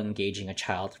vital in engaging a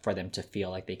child for them to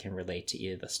feel like they can relate to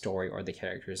either the story or the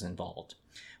characters involved.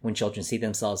 When children see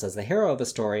themselves as the hero of a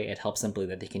story, it helps them believe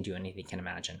that they can do anything they can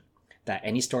imagine. That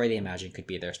any story they imagine could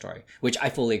be their story, which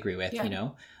I fully agree with, you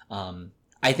know.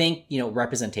 I think, you know,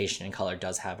 representation in color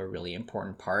does have a really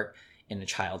important part in a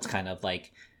child's kind of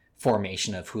like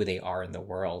formation of who they are in the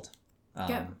world.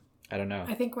 I don't know.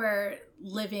 I think we're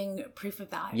living proof of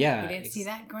that. Yeah. We didn't see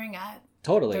that growing up.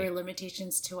 Totally. There were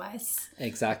limitations to us.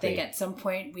 Exactly. I think at some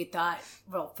point we thought,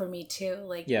 well, for me too,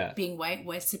 like being white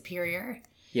was superior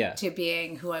to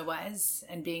being who I was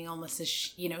and being almost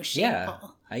shameful. Yeah,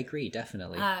 I agree,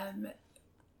 definitely.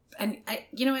 And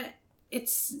you know what?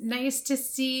 It's nice to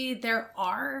see there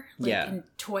are in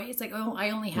toys. Like,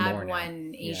 I only had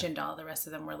one Asian doll. The rest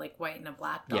of them were like white and a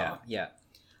Black doll. Yeah.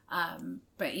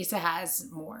 But Issa has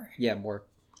more. Yeah, more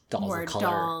dolls of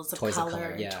color, toys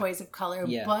of color,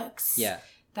 books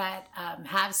that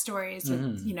have stories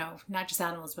with, you know, not just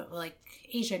animals, but like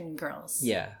Asian girls.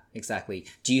 Yeah, exactly.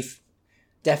 Do you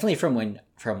definitely from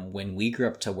when we grew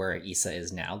up to where Issa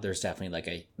is now, there's definitely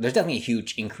a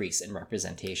huge increase in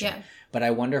representation. Yeah. But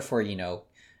I wonder for, you know,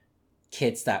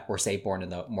 kids that were say born in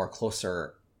the more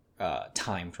closer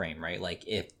time frame, right? Like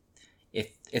if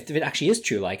it actually is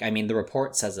true, like, I mean, the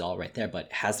report says it all right there,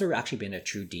 but has there actually been a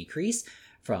true decrease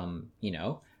from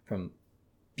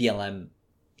BLM,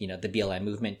 you know, the BLM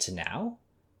movement to now?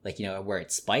 Like, you know, where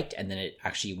it spiked and then it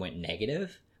actually went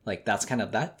negative? Like, that's kind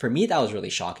of that. For me, that was really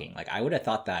shocking. Like, I would have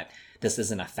thought that this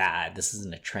isn't a fad, this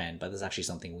isn't a trend, but this is actually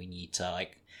something we need to,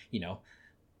 like, you know,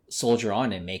 soldier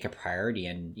on and make a priority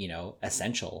and, you know,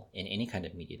 essential in any kind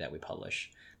of media that we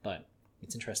publish. But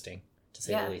it's interesting, to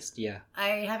say the least. Yeah.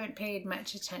 I haven't paid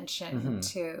much attention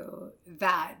to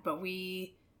that, but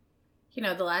we, you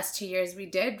know, the last 2 years we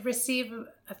did receive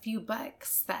a few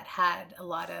books that had a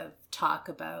lot of talk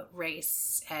about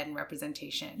race and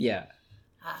representation. Yeah.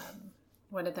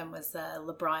 One of them was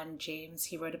LeBron James.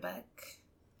 He wrote a book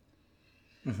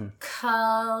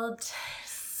called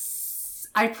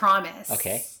I Promise.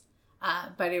 Okay.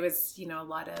 But it was, you know, a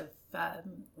lot of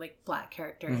like Black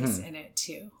characters in it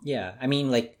too. Yeah. I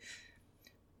mean, like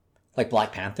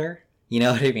Black Panther, you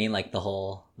know what I mean? Like the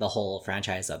whole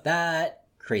franchise of that.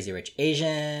 Crazy Rich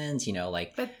Asians, you know,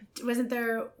 like... But wasn't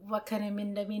there Wakanda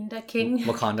Minda King?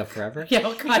 Wakanda Forever? Yeah,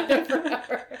 Wakanda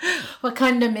Forever.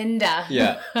 Wakanda Minda.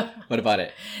 Yeah. What about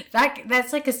it?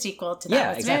 That's like a sequel to that,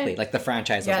 yeah, exactly. Like the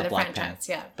franchise of the Black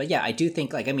Panther. Yeah. But yeah, I do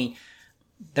think, like, I mean,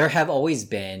 there have always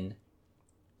been,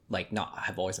 like, not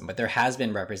have always been, but there has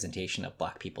been representation of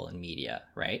Black people in media,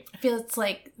 right? I feel it's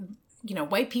like, you know,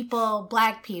 white people,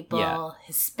 Black people,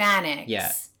 Hispanics.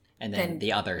 Yeah. And then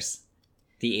the others.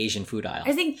 The Asian food aisle.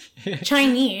 I think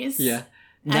Chinese. Yeah.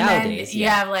 Nowadays, you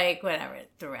have like whatever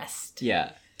the rest.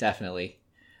 Yeah, definitely.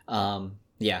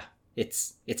 Yeah.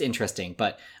 it's interesting.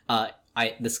 But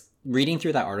this reading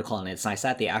through that article, and it's nice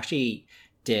that they actually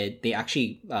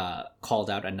called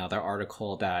out another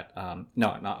article that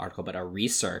not article, but a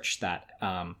research that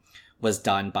was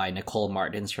done by Nicole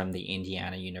Martins from the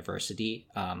Indiana University,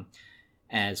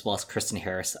 as well as Kristen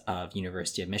Harris of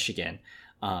University of Michigan.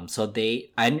 So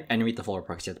I didn't read the full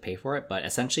report because you have to pay for it, but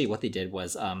essentially what they did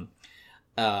was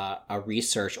a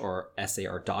research or essay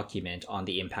or document on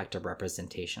the impact of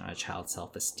representation on a child's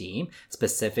self-esteem.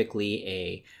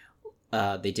 Specifically,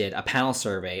 they did a panel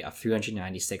survey of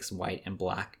 396 white and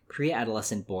black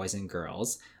pre-adolescent boys and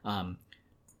girls.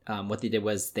 What they did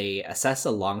was they assessed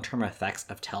the long-term effects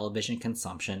of television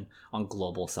consumption on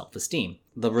global self-esteem.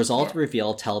 The result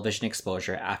revealed television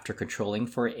exposure after controlling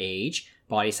for age,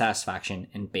 body satisfaction,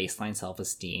 and baseline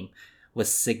self-esteem was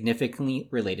significantly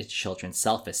related to children's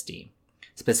self-esteem.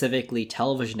 Specifically,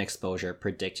 television exposure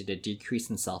predicted a decrease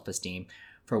in self-esteem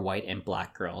for white and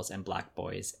black girls and black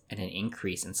boys, and an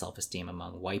increase in self-esteem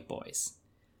among white boys.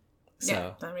 So,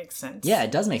 yeah, that makes sense. Yeah,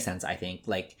 it does make sense, I think.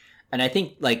 And I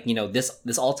think,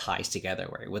 this all ties together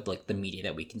with, the media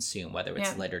that we consume, whether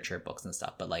it's literature, books, and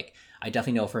stuff. But, I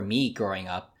definitely know for me growing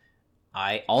up,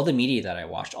 all the media that I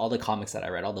watched, all the comics that I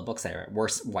read, all the books that I read were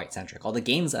white-centric. All the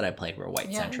games that I played were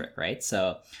white-centric, right?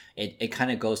 So it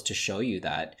kind of goes to show you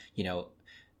that,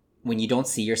 when you don't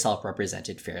see yourself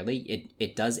represented fairly,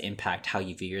 it does impact how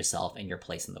you view yourself and your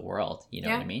place in the world. You know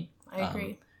what I mean? I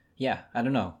agree. Yeah, I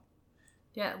don't know.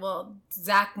 Yeah, well,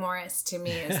 Zach Morris to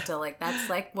me is still that's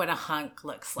what a hunk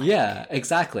looks like. Yeah,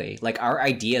 exactly. Our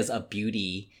ideas of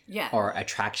beauty or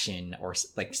attraction or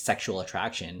sexual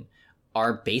attraction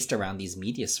are based around these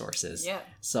media sources. Yeah.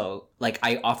 So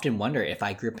I often wonder if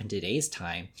I grew up in today's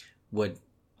time,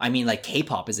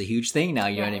 K-pop is a huge thing now,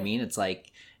 you know what I mean? It's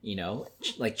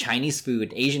Chinese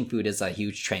food, Asian food is a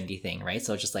huge trendy thing, right?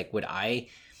 So it's just would I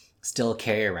still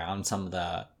carry around some of the,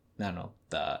 I don't know,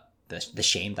 the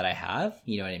shame that I have?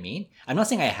 You know what I mean? I'm not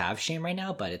saying I have shame right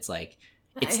now, but it's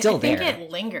it's still there. I think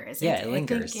it lingers. Yeah, it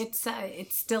lingers. I think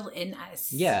it's still in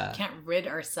us. Yeah. We can't rid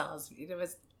ourselves.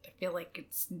 I feel like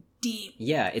it's deep.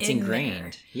 Yeah, it's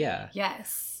ingrained. There. Yeah.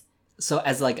 Yes. So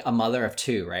as a mother of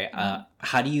two, right?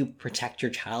 How do you protect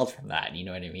your child from that? You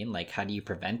know what I mean? How do you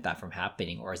prevent that from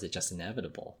happening, or is it just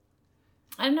inevitable?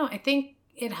 I don't know. I think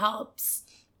it helps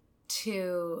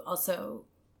to also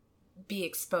be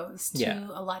exposed to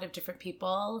a lot of different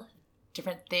people,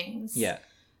 different things. Yeah.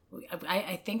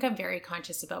 I think I'm very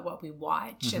conscious about what we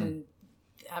watch and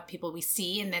people we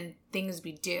see, and then things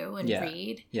we do and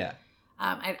read. Yeah.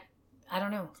 I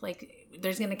don't know.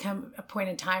 There's going to come a point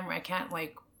in time where I can't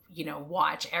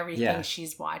watch everything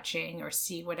she's watching or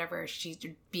see whatever she's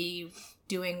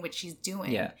doing what she's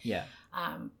doing. Yeah. Yeah.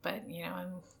 But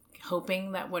I'm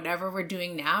hoping that whatever we're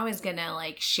doing now is going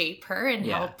to shape her and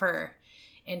help her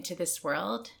into this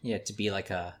world. Yeah. To be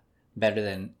a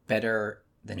better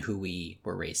than who we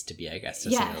were raised to be, I guess,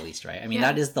 to say the least, right? I mean,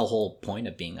 that is the whole point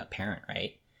of being a parent,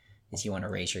 right? Is you want to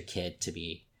raise your kid to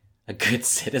be a good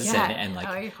citizen and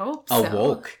I hope so. A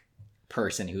woke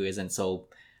person who isn't so,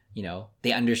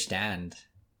 they understand,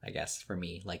 I guess, for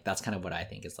me, that's kind of what I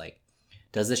think is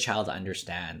does this child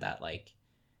understand that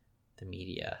the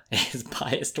media is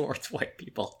biased towards white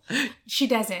people? She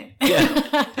doesn't.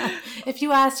 Yeah. If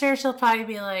you ask her, she'll probably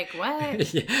be like,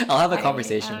 what? Yeah, I'll have a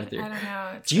conversation with her. I don't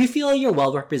know. Do you feel you're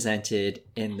well represented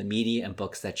in the media and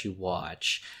books that you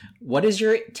watch? What is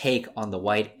your take on the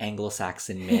white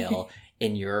Anglo-Saxon male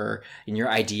in your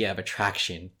idea of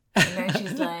attraction? And then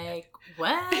she's like,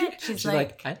 what? She's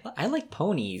like I like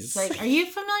ponies. Are you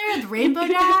familiar with Rainbow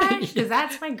Dash? Because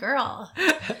that's my girl.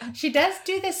 She does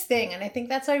do this thing, and I think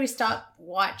that's why we stopped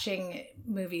watching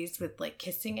movies with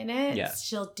kissing in it. Yeah.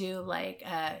 She'll do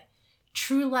a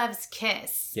True Love's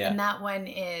Kiss, and that one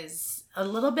is a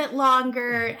little bit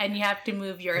longer, and you have to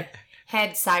move your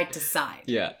head side to side.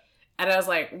 Yeah. And I was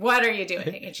like, what are you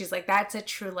doing? And she's like, that's a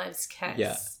True Love's Kiss.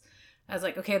 Yeah. I was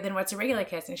like, okay, then what's a regular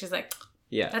kiss? And she's like,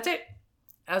 yeah, that's it.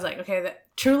 I was like, okay, the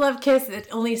true love kiss, it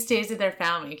only stays with their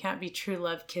family. You can't be true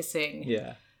love kissing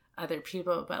other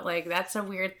people. But that's a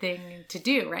weird thing to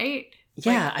do, right?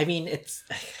 Yeah, I mean, it's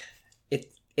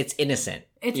innocent.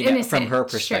 It's innocent from her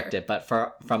perspective, but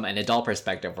from an adult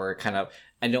perspective, we're kind of,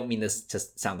 I don't mean this to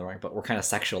sound the wrong, but we're kind of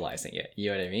sexualizing it.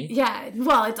 You know what I mean? Yeah.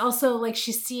 Well, it's also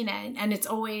she's seen it, and it's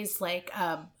always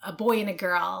a boy and a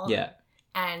girl. Yeah.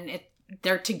 And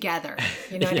they're together.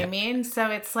 You know what I mean?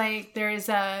 So it's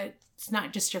it's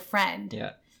not just your friend.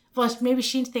 Yeah. Well, maybe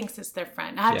she thinks it's their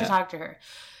friend. I have to talk to her.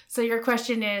 So your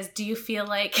question is, do you feel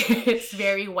like it's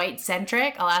very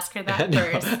white-centric? I'll ask her that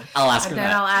first. I'll ask her then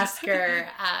that. I'll ask her...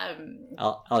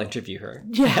 I'll interview her.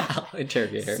 Yeah. I'll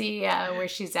interview her. See where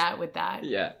she's at with that.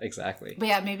 Yeah, exactly. But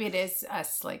yeah, maybe it is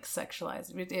us, like,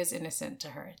 sexualized. It is innocent to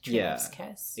her. True love's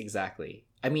kiss. Exactly.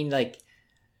 I mean, like,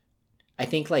 I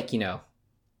think, like, you know,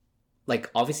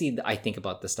 like, obviously I think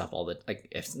about this stuff all the, like,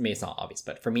 maybe it's not obvious,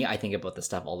 but for me, I think about this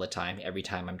stuff all the time. Every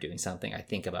time I'm doing something, I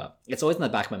think about, it's always in the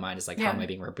back of my mind, is like, how am I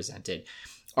being represented?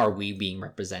 Are we being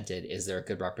represented? Is there a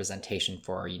good representation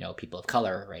for, you know, people of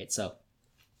color, right? So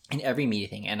in every media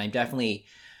thing, and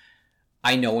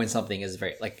I know when something is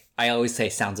very, like, I always say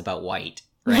sounds about white,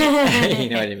 right? You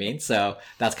know what I mean? So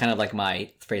that's kind of like my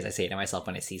phrase I say to myself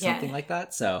when I see something like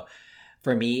that. So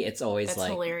for me, it's always That's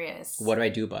like, hilarious. What do I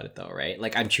do about it though, right?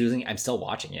 Like, I'm still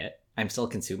watching it. I'm still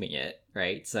consuming it,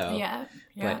 right? So,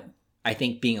 but I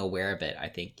think being aware of it, I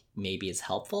think maybe is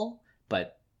helpful,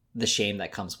 but the shame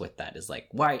that comes with that is like,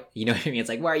 why, you know what I mean? It's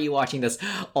like, why are you watching this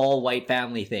all white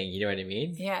family thing? You know what I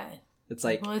mean? Yeah. It's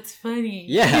like, well, it's funny.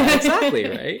 Yeah, exactly,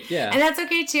 right? Yeah. And that's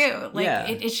okay too. Like,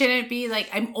 it shouldn't be like,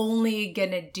 I'm only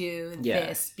gonna do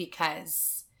this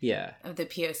because of the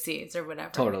POCs or whatever.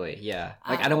 Totally, yeah.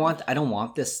 Like, I don't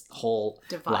want this whole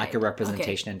divide. Lack of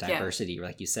representation and diversity,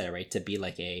 like you said, right, to be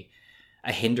like a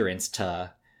hindrance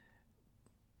to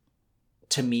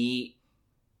me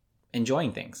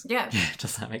enjoying things. Yeah.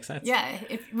 Does that make sense? Yeah.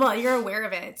 Well, you're aware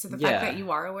of it. So the fact that you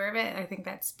are aware of it, I think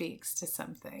that speaks to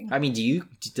something. I mean, do you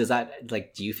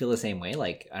feel the same way?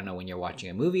 Like, I don't know, when you're watching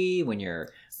a movie, when you're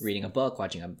reading a book,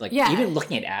 watching even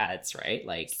looking at ads, right?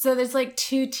 Like, so there's like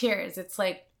two tiers. It's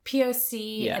like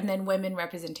POC and then women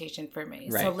representation for me.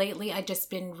 Right. So lately I've just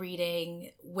been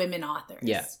reading women authors.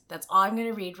 Yeah. That's all I'm going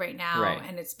to read right now. Right.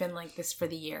 And it's been like this for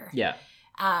the year. Yeah.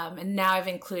 And now I've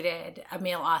included a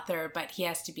male author, but he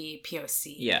has to be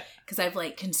POC. Yeah. Because I've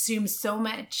like consumed so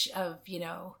much of, you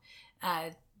know,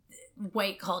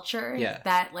 white culture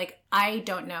that like I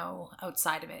don't know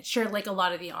outside of it. Sure, like a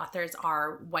lot of the authors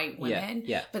are white women,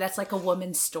 but that's like a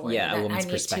woman's story that I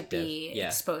need to be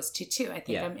exposed to too. I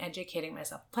think I'm educating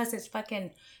myself. Plus, it's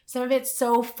fucking, some of it's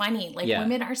so funny. Like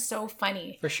women are so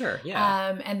funny for sure.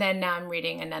 Yeah. And then now I'm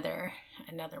reading another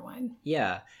one.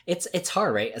 Yeah, it's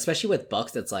hard, right? Especially with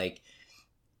books. It's like,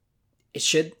 it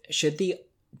should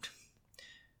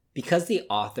because the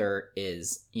author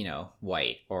is, you know,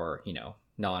 white or, you know,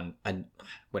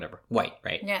 white,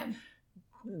 right? Yeah.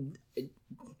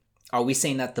 Are we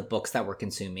saying that the books that we're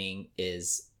consuming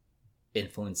is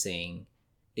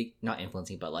not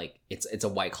influencing, but like it's a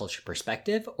white culture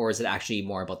perspective, or is it actually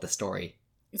more about the story?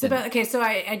 It's about, okay, so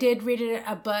I did read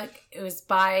a book. It was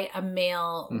by a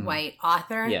male white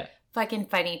author. Yeah. Fucking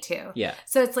funny too. Yeah.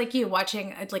 So it's like you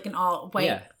watching like an all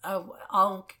white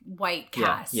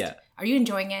cast. Yeah. Are you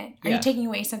enjoying it? Are you taking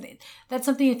away something? That's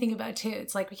something you think about too.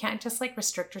 It's like we can't just like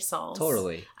restrict ourselves.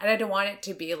 Totally. And I don't want it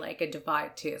to be like a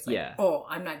divide too. It's like, oh,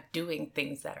 I'm not doing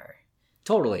things that are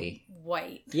totally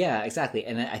white. Yeah, exactly.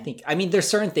 And I mean, there's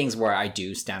certain things where I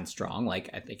do stand strong. Like,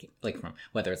 I think, like, from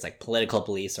whether it's like political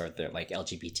beliefs or they're like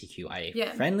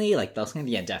LGBTQIA friendly, like those kind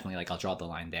of, definitely, like I'll draw the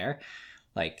line there.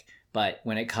 Like, but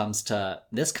when it comes to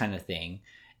this kind of thing,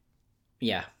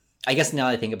 I guess now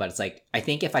that I think about it, it's like, I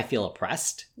think if I feel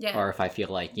oppressed or if I feel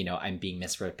like, you know, I'm being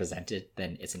misrepresented,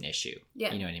 then it's an issue.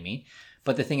 Yeah. You know what I mean?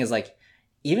 But the thing is, like,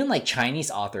 even like Chinese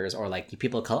authors or like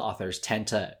people of color authors tend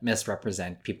to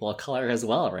misrepresent people of color as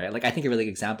well, right? Like, I think a really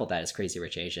good example of that is Crazy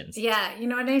Rich Asians. Yeah, you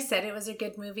know, and I said it was a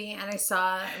good movie, and I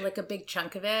saw like a big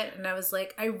chunk of it, and I was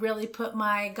like, I really put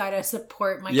my gotta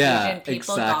support my Asian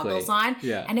people goggles on,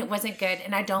 and it wasn't good,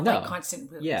 and I don't like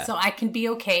constant movies, so I can be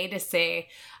okay to say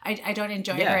I don't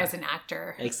enjoy her as an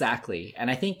actor. Exactly.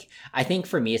 And I think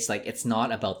for me, it's like, it's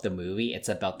not about the movie. It's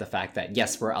about the fact that,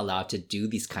 yes, we're allowed to do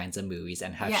these kinds of movies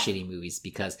and have shitty movies,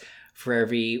 because for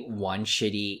every one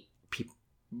shitty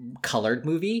colored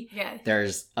movie,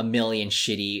 there's a million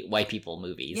shitty white people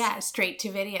movies. Yeah, straight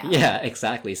to video. Yeah,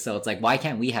 exactly. So it's like, why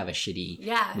can't we have a shitty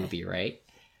movie, right?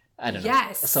 I don't know.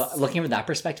 Yes. So looking from that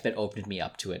perspective, it opened me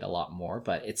up to it a lot more,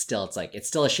 but it's still a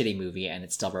shitty movie, and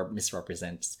it still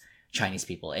misrepresents Chinese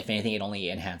people. If anything, it only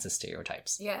enhances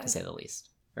stereotypes, to say the least.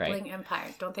 Right? Bling Empire.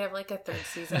 Don't they have like a third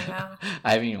season now?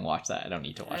 I haven't even watched that. I don't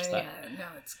need to watch that. Yeah, no,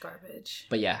 it's garbage.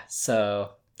 But yeah,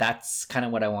 so that's kind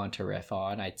of what I want to riff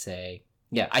on. I'd say,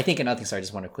 I think another thing, sorry, I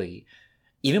just want to quickly,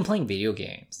 even playing video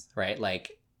games, right?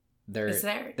 Like, there's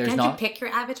Can't you pick your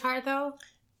avatar though?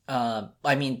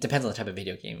 I mean, depends on the type of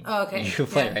video game you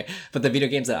play, right? But the video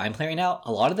games that I'm playing now,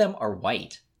 a lot of them are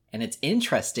white. And it's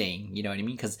interesting, you know what I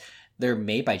mean? Because they're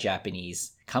made by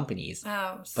Japanese companies.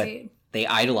 Oh, but see. they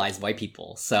idolize white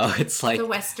people. So it's like the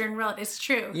Western world. It's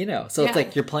true. You know, so it's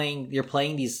like you're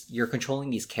controlling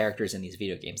these characters in these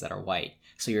video games that are white.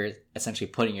 So you're essentially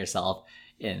putting yourself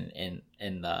in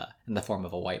the form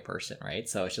of a white person, right?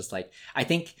 So it's just like, I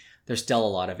think there's still a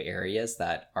lot of areas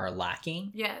that are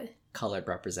lacking colored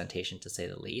representation, to say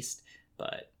the least.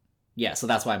 But yeah, so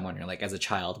that's why I'm wondering, like, as a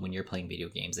child, when you're playing video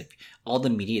games, if all the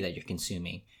media that you're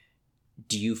consuming,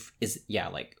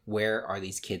 where are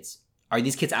these kids? Are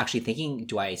these kids actually thinking,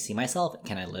 do I see myself?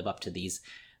 Can I live up to these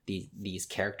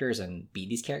characters and be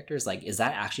these characters? Like, is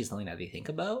that actually something that they think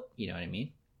about? You know what I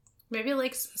mean? Maybe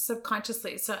like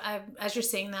subconsciously. So as you're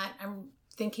saying that, I'm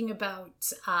thinking about,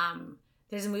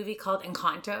 there's a movie called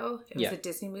Encanto. It was a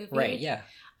Disney movie. Right, yeah.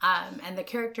 And the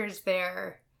characters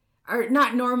there are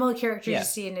not normal characters you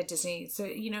see in a Disney. So,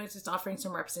 you know, it's just offering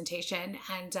some representation.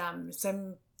 And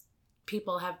some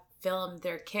people have filmed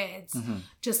their kids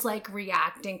just like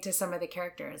reacting to some of the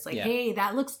characters, like, hey,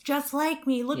 that looks just like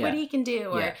me, look what he can do,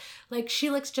 or like, she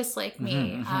looks just like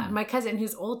me. My cousin,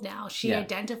 who's old now, she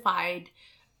identified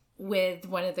with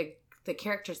one of the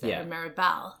characters that were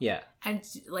Maribel, and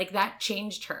like that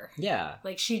changed her.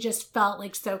 Like, she just felt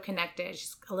like so connected.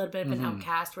 She's a little bit of an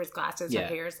outcast, wears glasses, her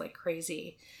hair is like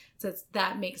crazy, so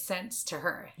that makes sense to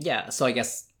her. So I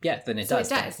guess then it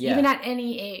does. Even at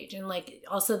any age. And like,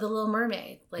 also The Little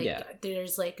Mermaid, like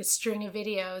there's like a string of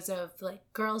videos of like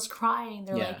girls crying.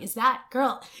 They're like, is that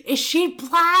girl, is she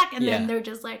black? And then they're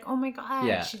just like, oh my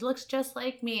god, she looks just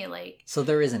like me. Like, so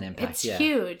there is an impact.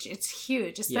 It's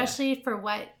huge, especially for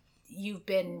what you've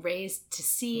been raised to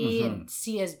see and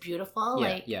see as beautiful.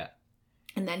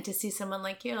 And then to see someone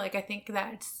like you, like, I think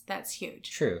that's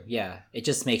huge. True. It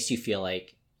just makes you feel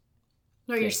like,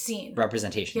 or you're seen.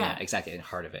 Representation, exactly, in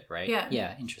heart of it, right?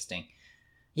 Interesting.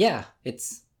 I'd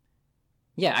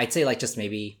say, like, just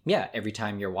maybe, every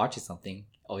time you're watching something,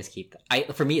 always keep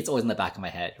for me, it's always in the back of my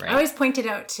head, right? I always point it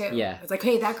out too. It's like,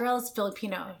 hey, that girl is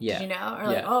Filipino. Did you know? Or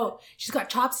like, oh, she's got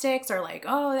chopsticks, or like,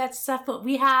 oh, that's stuff what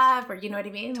we have, or you know what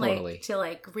I mean? Totally. Like, to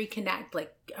like reconnect,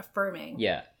 like affirming.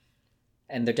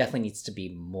 And there definitely needs to be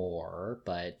more,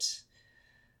 but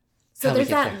so there's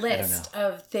that list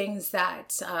of things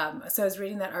that, so I was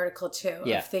reading that article too,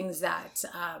 of things that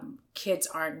kids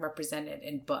aren't represented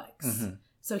in books.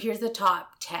 So here's the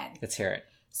top 10. Let's hear it.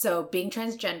 So being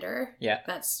transgender.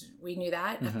 We knew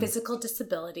that. A physical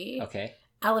disability. Okay.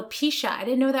 Alopecia. I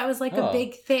didn't know that was like a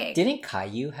big thing. Didn't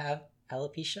Caillou have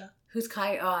alopecia? Who's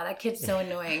Caillou? Oh, that kid's so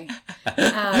annoying.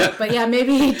 But yeah,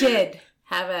 maybe he did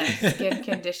have a skin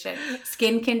condition.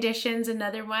 Skin condition's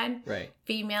another one. Right.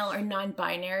 Female or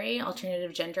non-binary,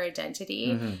 alternative gender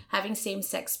identity, having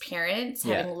same-sex parents,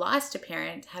 having lost a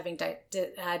parent, having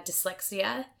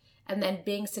dyslexia, and then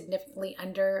being significantly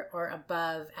under or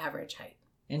above average height.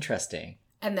 Interesting.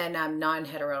 And then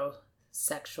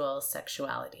non-heterosexual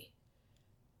sexuality.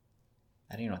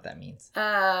 I don't know what that means.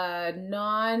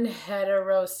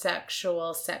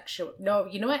 Non-heterosexual sexual. No,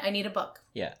 you know what? I need a book.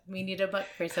 We need a book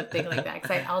for something like that,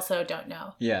 because I also don't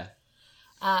know.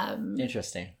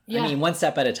 Interesting. I mean, one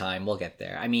step at a time, we'll get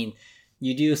there. I mean,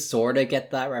 you do sort of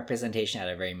get that representation at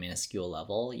a very minuscule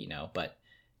level, you know, but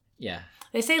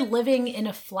They say living in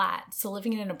a flat, so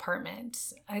living in an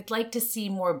apartment. I'd like to see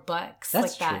more books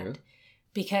like that. True.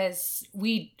 Because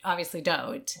we obviously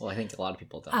don't. Well, I think a lot of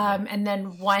people don't. And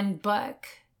then one book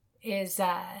is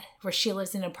where she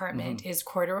lives in an apartment is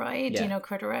Corduroy. Do you know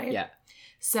Corduroy?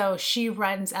 So she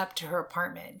runs up to her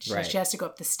apartment. She has to go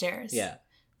up the stairs.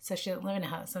 So she doesn't live in a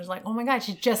house. I was like, oh my God,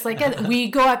 she's just like us. We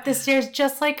go up the stairs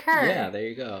just like her. There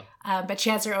you go. But she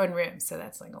has her own room, so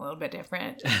that's like a little bit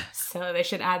different. So they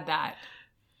should add that.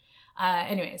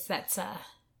 Anyways, that's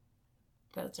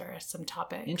those are some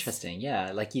topics. Interesting.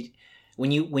 Like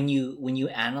when you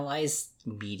analyze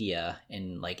media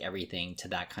and like everything to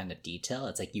that kind of detail,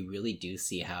 it's like you really do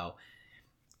see how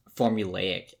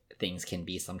formulaic things can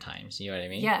be sometimes. You know what I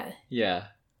mean?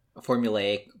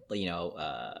 Formulaic, you know,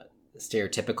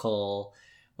 stereotypical,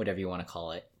 whatever you want to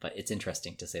call it. But it's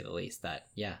interesting, to say the least, that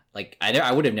like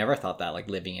I would have never thought that like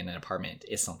living in an apartment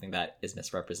is something that is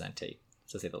misrepresented,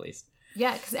 to say the least.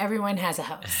 Because everyone has a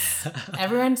house.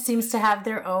 Everyone seems to have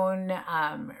their own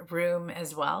room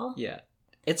as well.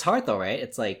 It's hard though, right?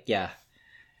 It's like, I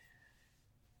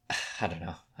don't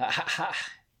know.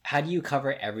 How do you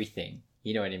cover everything?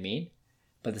 You know what I mean?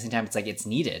 But at the same time, it's like, it's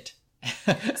needed.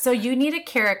 So you need a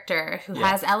character who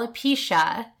has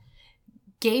alopecia,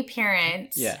 gay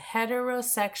parents,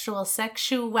 heterosexual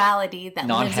sexuality that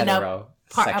lives in a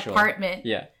apartment.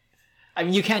 I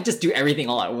mean, you can't just do everything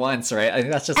all at once, right? I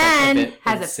think that's just like and a bit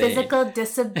has insane. a physical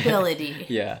disability.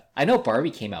 Yeah. I know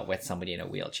Barbie came out with somebody in a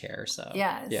wheelchair, so.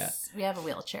 Yes. Yeah. We have a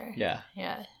wheelchair. Yeah.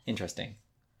 Yeah. Interesting.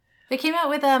 They came out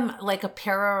with like a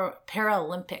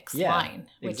Paralympics line,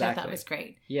 which I thought was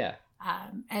great. Yeah.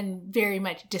 And very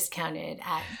much discounted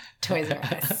at Toys R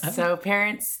Us. So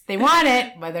parents, they want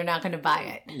it, but they're not going to buy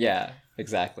it. Yeah,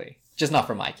 exactly. Just not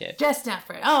for my kid. Just not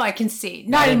for. Oh, I can see.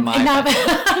 Not in my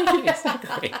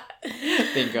Exactly.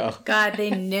 Bingo. God,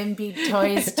 they NIMBY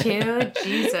toys too.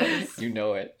 Jesus. You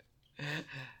know it.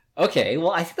 Okay,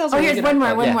 well, I think that was. Here's one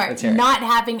more. Not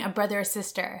having a brother or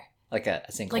sister. Like a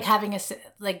single. Like having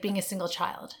being a single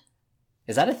child.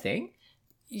 Is that a thing?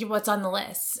 What's on the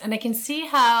list, and I can see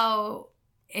how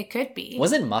it could be.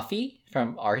 Wasn't Muffy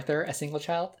from Arthur a single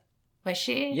child? Was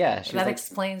she? Yeah. That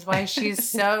explains why she's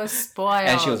so spoiled.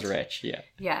 And she was rich, yeah.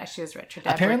 Yeah, she was rich. Her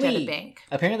dad worked at a bank.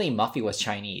 Apparently Muffy was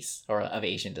Chinese or of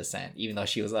Asian descent, even though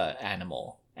she was an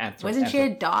animal. Wasn't she a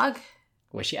dog?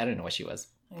 Was she? I don't know what she was.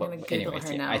 I'm going to Google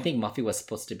her now. I think Muffy was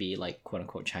supposed to be like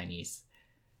quote-unquote Chinese.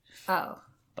 Oh.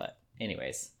 But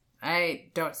anyways. I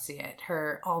don't see it.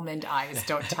 Her almond eyes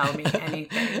don't tell me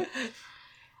anything.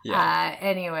 Yeah.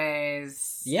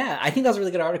 Anyways. Yeah, I think that was a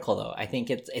really good article, though. I think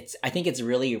it's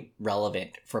really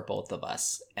relevant for both of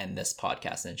us and this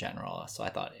podcast in general. So I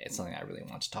thought it's something I really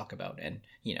want to talk about. And,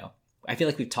 I feel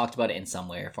like we've talked about it in some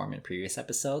way or form in previous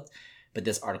episodes, but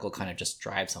this article kind of just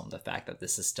drives home the fact that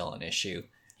this is still an issue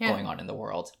going on in the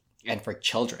world and for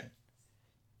children.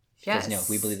 Yes. Because,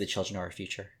 we believe the children are our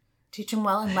future. Teach them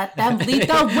well and let them lead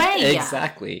the way.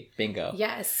 Exactly. Bingo.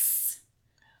 Yes.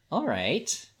 All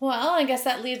right. Well, I guess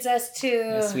that leads us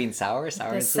to sweet and sour,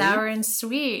 sour and sweet. Sour and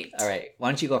sweet. All right. Why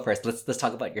don't you go first? Let's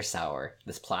talk about your sour,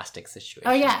 this plastic situation.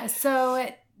 Oh yeah. So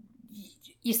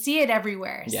you see it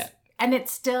everywhere. Yeah. And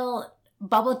it's still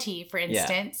bubble tea, for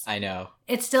instance. Yeah, I know.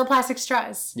 It's still plastic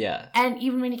straws. Yeah. And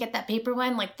even when you get that paper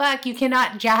one, fuck, you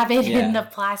cannot jab it in the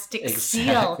plastic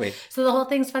seal. So the whole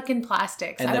thing's fucking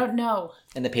plastics. I don't know.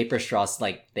 And the paper straws,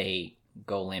 they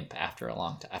go limp after a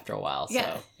while.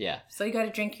 Yeah. So, yeah. So you got to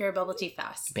drink your bubble tea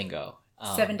fast. Bingo.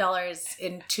 $7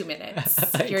 in 2 minutes.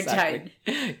 You're done.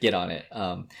 Get on it.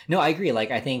 No, I agree.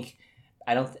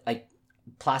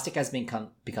 Plastic has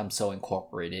become so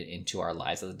incorporated into our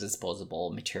lives as a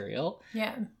disposable material.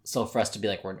 Yeah. So for us to be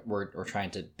like we're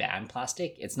trying to ban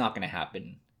plastic, it's not going to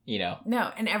happen.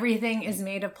 No, and everything is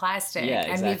made of plastic. Yeah,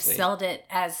 exactly. And we've sold it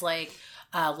as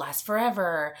last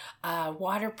forever,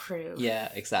 waterproof.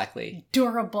 Yeah, exactly.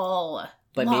 Durable.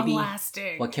 But long-lasting.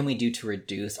 Maybe what can we do to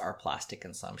reduce our plastic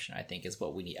consumption, I think, is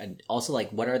what we need. And also,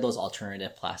 what are those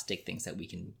alternative plastic things that we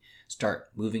can start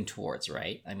moving towards,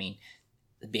 right? I mean,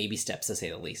 baby steps to say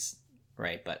the least,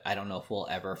 right? But I don't know if we'll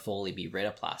ever fully be rid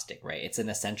of plastic, right? It's an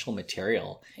essential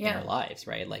material in our lives,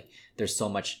 right? There's so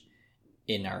much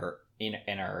in everywhere.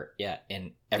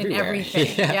 In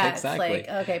everything. Yeah, exactly. It's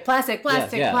okay, plastic.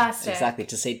 Exactly.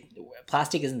 To say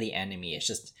plastic isn't the enemy, it's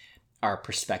just our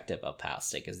perspective of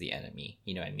plastic is the enemy.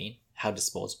 You know what I mean? How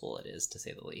disposable it is, to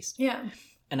say the least. Yeah.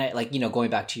 And I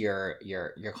going back to your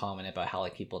comment about how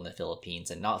people in the Philippines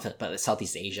and but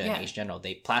Southeast Asia and Asia in general,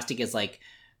 plastic is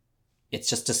it's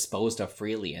just disposed of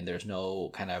freely and there's no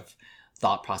kind of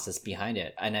thought process behind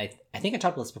it. And I think I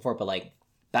talked about this before, but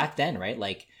back then, right?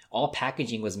 All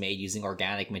packaging was made using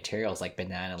organic materials like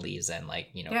banana leaves and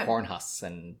corn husks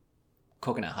and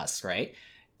coconut husks, right?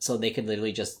 So they could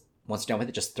literally just, once you're done with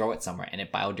it, just throw it somewhere and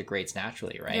it biodegrades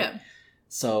naturally, right? Yeah.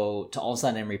 So to all of a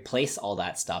sudden replace all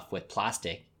that stuff with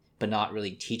plastic, but not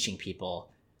really teaching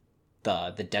people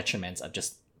the detriments of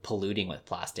just polluting with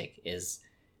plastic is,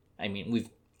 I mean,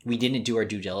 we didn't do our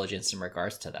due diligence in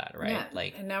regards to that, right?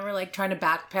 Yeah. And now we're trying to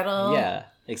backpedal. Yeah,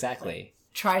 exactly.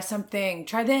 Try something.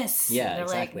 Try this. Yeah, they're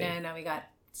exactly. No, we got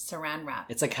saran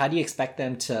wrap. It's how do you expect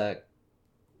them to,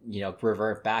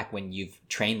 revert back when you've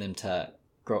trained them to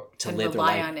grow to and live their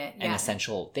life on it? An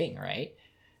essential thing, right?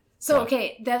 So,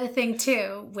 okay, the other thing,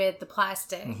 too, with the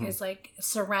plastic is,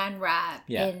 saran wrap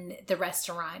in the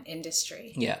restaurant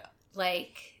industry. Yeah.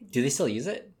 Do they still use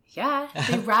it? Yeah.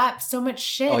 They wrap so much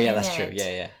shit Oh, yeah, that's true.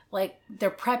 Yeah, yeah. They're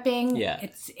prepping. Yeah.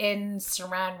 It's in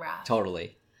saran wrap.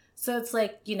 Totally. So, it's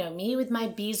me with my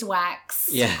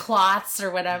beaeswax cloths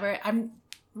or whatever.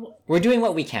 We're doing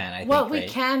what we can, I think, what we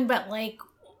can, but,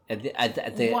 At the end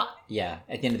of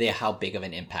the day, how big of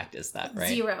an impact is that, right?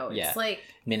 Zero. Yeah. It's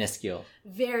minuscule.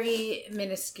 Very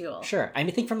minuscule. Sure. I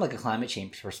think from a climate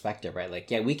change perspective, right?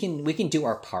 We can do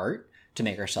our part to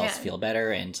make ourselves feel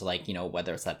better and to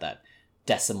whether it's at that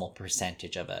decimal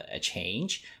percentage of a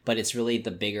change, but it's really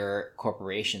the bigger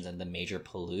corporations and the major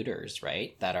polluters,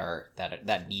 right?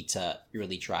 That need to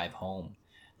really drive home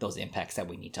those impacts that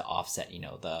we need to offset,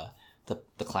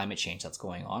 the climate change that's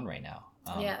going on right now.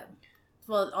 Yeah.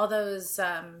 Well, all those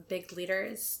big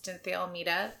leaders, didn't they all meet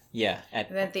up? Yeah. And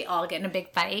then they all get in a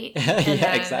big fight. And yeah,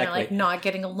 then exactly. they're like not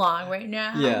getting along right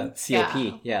now. Yeah,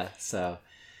 COP. Yeah. So,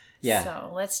 yeah.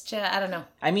 So let's just, I don't know.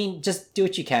 I mean, just do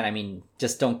what you can. I mean,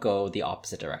 just don't go the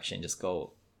opposite direction. Just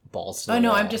go balls to the Oh, no,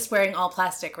 wall. I'm just wearing all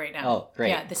plastic right now. Oh, great.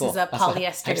 Yeah, this Cool. is a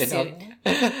polyester suit.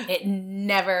 It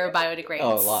never biodegrades.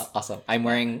 Oh, awesome. I'm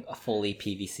wearing a fully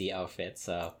PVC outfit,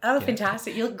 so... Oh,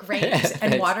 fantastic. You look great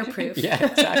and waterproof. Yeah,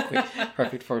 exactly.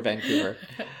 Perfect for Vancouver.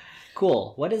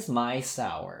 Cool. What is my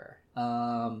sour?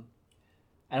 I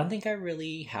don't think I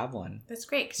really have one. That's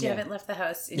great, because you haven't left the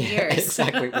house in years.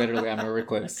 Exactly. Literally, I'm a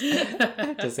recluse,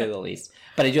 to say the least.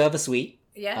 But I do have a sweet.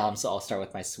 Yeah. So I'll start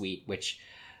with my sweet, which...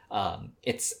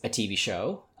 it's a TV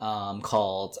show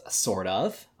called Sort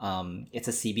of. It's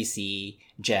a CBC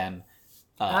Gem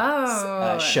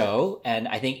show, and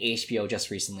I think HBO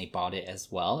just recently bought it as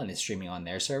well and is streaming on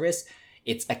their service.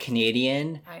 It's a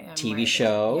Canadian TV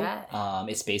show. Yeah.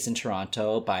 It's based in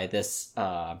Toronto by this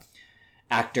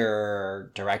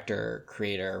actor, director,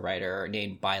 creator, writer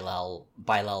named Bilal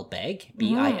Baig.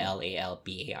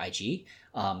 Bilalbaig.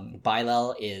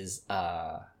 Bilal is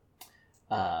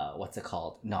what's it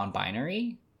called?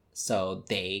 Non-binary. So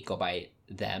they go by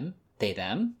them, they,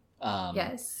 them.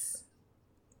 Yes.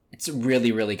 It's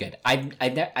really, really good.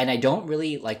 I don't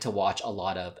really like to watch a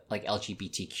lot of like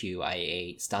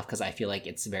LGBTQIA stuff because I feel like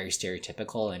it's very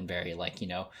stereotypical and very like,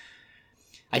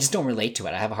 I just don't relate to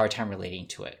it. I have a hard time relating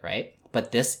to it, right?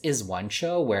 But this is one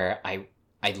show where I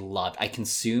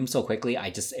consumed so quickly. I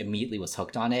just immediately was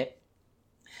hooked on it.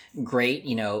 Great,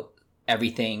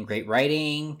 everything, great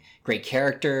writing, great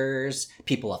characters,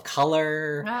 people of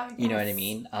color. Oh, yes. You know what I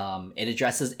mean?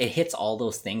 It hits all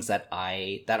those things that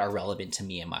are relevant to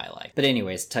me in my life. But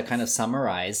anyways, to kind of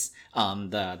summarize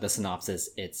the synopsis,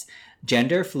 it's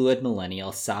gender fluid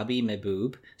millennial Sabi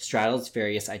Mehboob straddles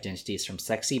various identities from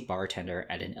sexy bartender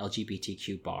at an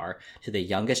LGBTQ bar to the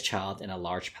youngest child in a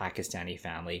large Pakistani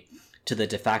family to the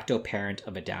de facto parent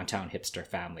of a downtown hipster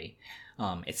family.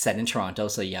 It's set in Toronto,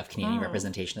 so you have Canadian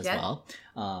representation as well.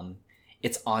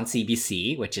 It's on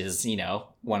CBC, which is,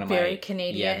 one of very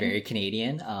Canadian. Yeah, very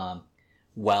Canadian.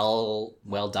 Well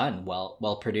done,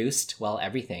 well produced, well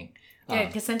everything. Yeah,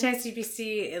 because sometimes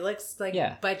CBC, it looks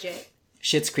like budget.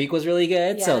 Schitt's Creek was really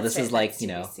good, yeah, so this is like,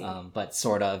 CBC. but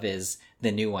Sort of is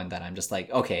the new one that I'm just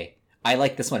like, okay, I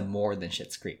like this one more than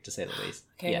Schitt's Creek, to say the least.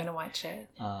 Okay, I'm going to watch it.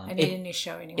 I need a new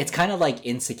show anyway. It's kind of like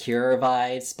Insecure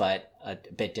vibes, but a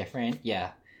bit different.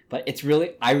 Yeah. But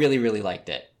I really, really liked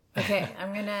it. Okay,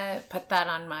 I'm going to put that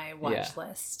on my watch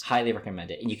list. Highly recommend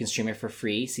it. And you can stream it for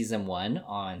free, season 1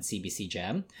 on CBC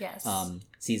Gem. Yes.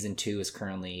 Season 2 is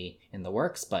currently in the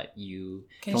works, but you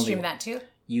can stream that too?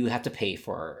 You have to pay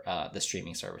for the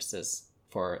streaming services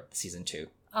for season 2.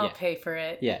 I'll pay for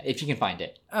it. Yeah, if you can find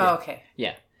it. Oh, okay.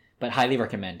 Yeah. But highly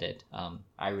recommended.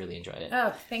 I really enjoyed it.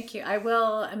 Oh, thank you. I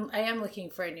am looking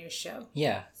for a new show.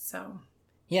 Yeah. So.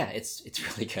 Yeah, it's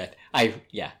really good.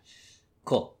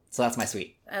 Cool. So that's my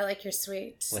sweet. I like your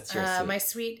sweet. What's your sweet? My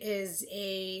sweet is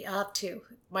I'll have two.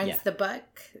 Mine's The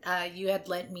Book. You had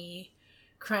lent me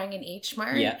Crying in H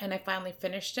Mart, and I finally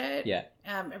finished it. Yeah.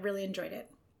 I really enjoyed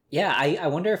it. Yeah, I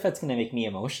wonder if that's going to make me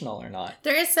emotional or not.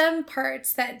 There is some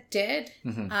parts that did.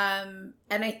 Mm-hmm.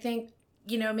 And I think,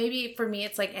 maybe for me,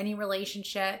 it's like any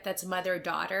relationship that's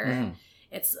mother-daughter. Mm-hmm.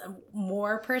 It's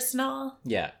more personal.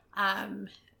 Yeah. And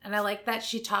I like that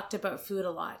she talked about food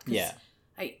a lot. Yeah.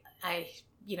 I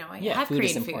have food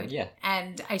created is important, food. yeah.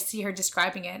 And I see her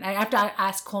describing it. And I have to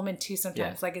ask Coleman too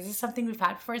sometimes. Like, is this something we've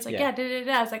had before? It's like, da, da,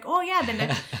 da. I was like, oh, yeah.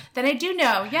 Then I do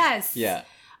know. Yes. Yeah.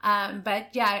 But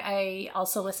yeah, I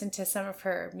also listen to some of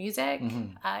her music.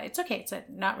 Mm-hmm. It's okay. It's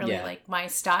not really like my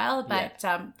style, but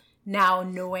now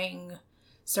knowing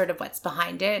sort of what's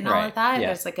behind it and all of that,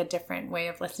 there's like a different way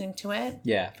of listening to it.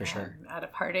 Yeah, for sure. Out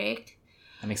of heartache.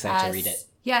 I'm excited to read it.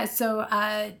 Yeah, so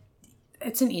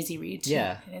it's an easy read too.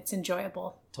 Yeah. And it's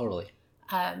enjoyable. Totally.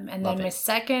 And then my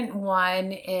second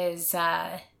one is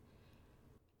have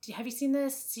you seen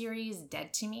this series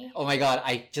Dead to Me? Oh my god,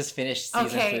 I just finished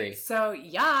season 3. So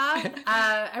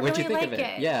I What'd really you think like of it?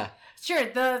 it. Yeah. Sure.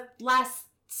 The last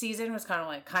season was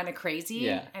kind of crazy.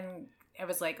 Yeah. And it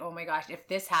was like, oh my gosh, if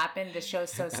this happened, the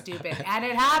show's so stupid. And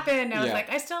it happened. I was like,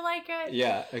 I still like it.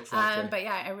 Yeah, exactly. But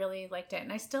yeah, I really liked it.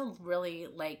 And I still really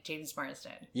like James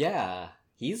Marsden. Yeah.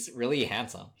 He's really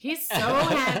handsome. He's so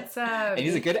handsome. And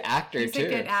he's a good actor, too. He's a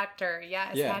good actor.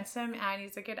 Yeah, he's handsome and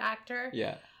he's a good actor.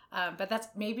 Yeah. But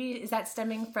is that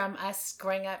stemming from us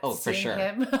growing up seeing for sure.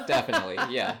 him? Definitely,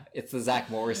 yeah. It's the Zach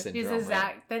Morris syndrome. He's a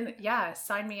Zach. Right? Then,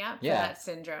 sign me up for that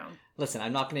syndrome. Listen,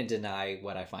 I'm not going to deny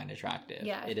what I find attractive.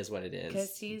 Yeah. it is what it is.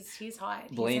 Because he's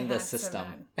hot. Blame the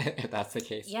system if that's the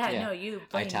case. Yeah, no, you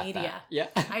blame media. That. Yeah.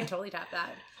 I totally tap that.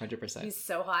 100%. He's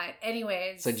so hot.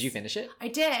 Anyways. So did you finish it? I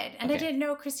did. And I didn't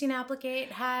know Christina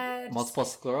Applegate had... multiple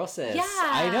sclerosis. Yeah.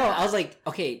 I know. I was like,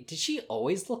 okay, did she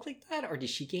always look like that or did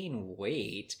she gain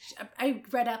weight? I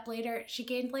read up later. She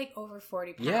gained like over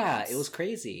 40 pounds. Yeah, it was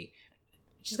crazy.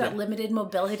 She's got limited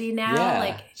mobility now. Yeah.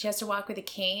 Like, she has to walk with a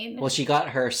cane. Well, she got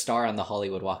her star on the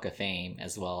Hollywood Walk of Fame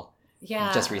as well.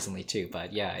 Yeah. Just recently, too.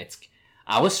 But yeah,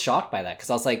 I was shocked by that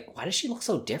because I was like, why does she look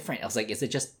so different? I was like, is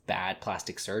it just bad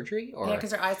plastic surgery? Or... yeah,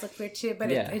 because her eyes look weird, too. But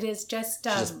it is just...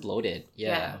 she's just bloated.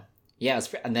 Yeah. Yeah,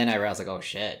 and then I was like, oh,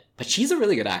 shit. But she's a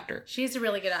really good actor. She's a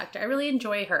really good actor. I really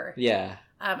enjoy her. Yeah.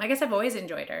 I guess I've always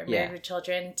enjoyed her. Married with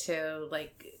Children to,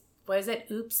 like... what is it?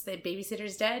 Oops, the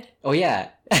babysitter's dead. Oh yeah,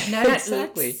 no, not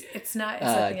exactly. Oops. It's not.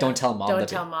 Don't tell mom. Don't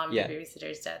tell mom the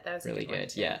babysitter's dead. That was really a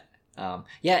good. One, yeah.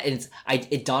 Yeah,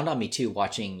 it dawned on me too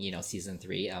watching season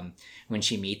 3 when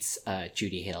she meets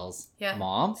Judy Hale's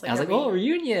mom. Like I was like, oh,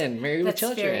 reunion, Married with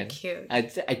Children. That's very cute. I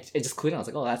just clued in. I was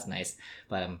like, oh, that's nice.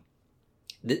 But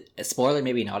a spoiler,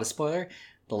 maybe not a spoiler.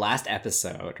 The last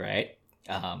episode, right?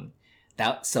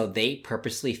 So they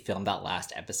purposely filmed that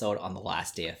last episode on the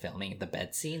last day of filming, the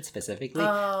bed scene specifically.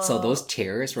 Oh, so those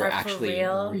tears were actually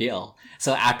real.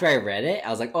 So after I read it,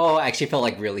 I was like, oh, I actually felt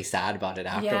like really sad about it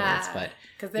afterwards. But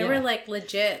because they were like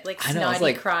legit, like snotty I was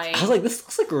like, crying. I was like, this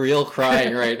looks like real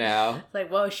crying right now. Like,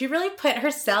 whoa, she really put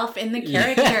herself in the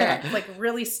character, like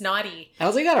really snotty. I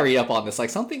was like, I gotta read up on this. Like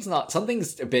something's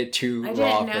a bit too raw for this.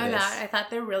 I didn't know that. I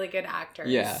thought they're really good actors.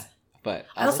 Yeah, but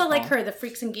I also like her, the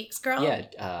Freaks and Geeks girl.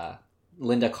 Yeah.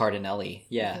 Linda Cardinelli.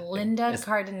 Yeah. Linda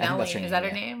Cardinelli. Is that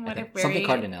her name? What a very something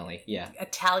Cardinelli. Yeah.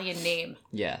 Italian name.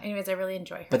 Yeah. Anyways, I really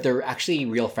enjoy her. But they're actually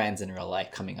real friends in real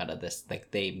life coming out of this. Like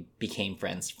they became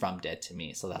friends from Dead to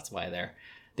Me. So that's why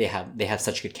they have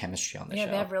such good chemistry on the show.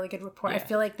 Yeah, they have really good rapport. Yeah. I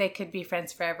feel like they could be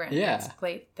friends forever. And it's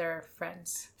great they're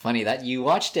friends. Funny that you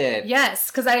watched it.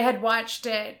 Yes, because I had watched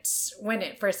it when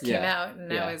it first came out,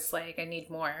 and I was like, I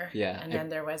need more. Yeah. And then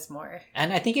there was more.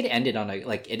 And I think it ended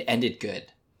it ended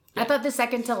good. Yeah. I thought the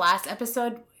second to last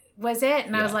episode was it,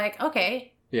 and I was like,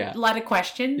 okay, a lot of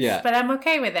questions, but I'm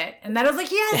okay with it. And then I was like,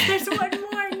 yes, there's one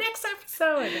more next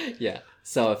episode. Yeah.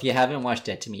 So if you haven't watched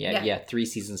Dead to Me yet, 3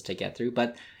 seasons to get through,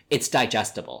 but it's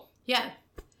digestible. Yeah,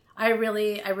 I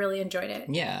really enjoyed it.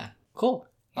 Yeah, cool.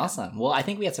 Yeah. Awesome. Well, I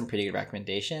think we had some pretty good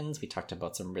recommendations. We talked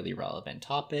about some really relevant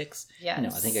topics.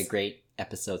 Yes. I think a great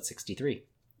episode 63.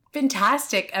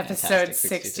 Fantastic episode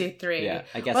 63. Yeah,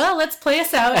 I guess. Well, let's play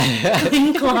us out.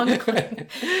 Cling clong cling.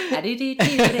 That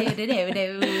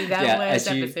was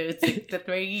episode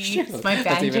 63. It's my banjo.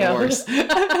 That's even worse.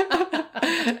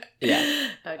 Yeah.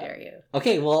 How dare you?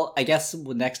 Okay, well, I guess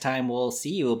next time we'll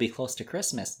see you. We'll be close to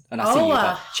Christmas. A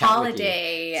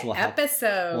holiday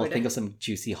episode. We'll think of some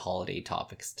juicy holiday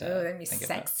topics to that'd be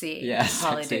sexy. Yeah,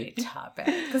 holiday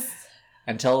topics.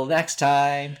 Until next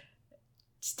time.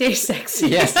 Stay sexy.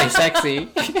 Yeah, stay sexy.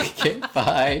 Okay,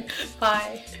 bye.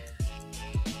 Bye.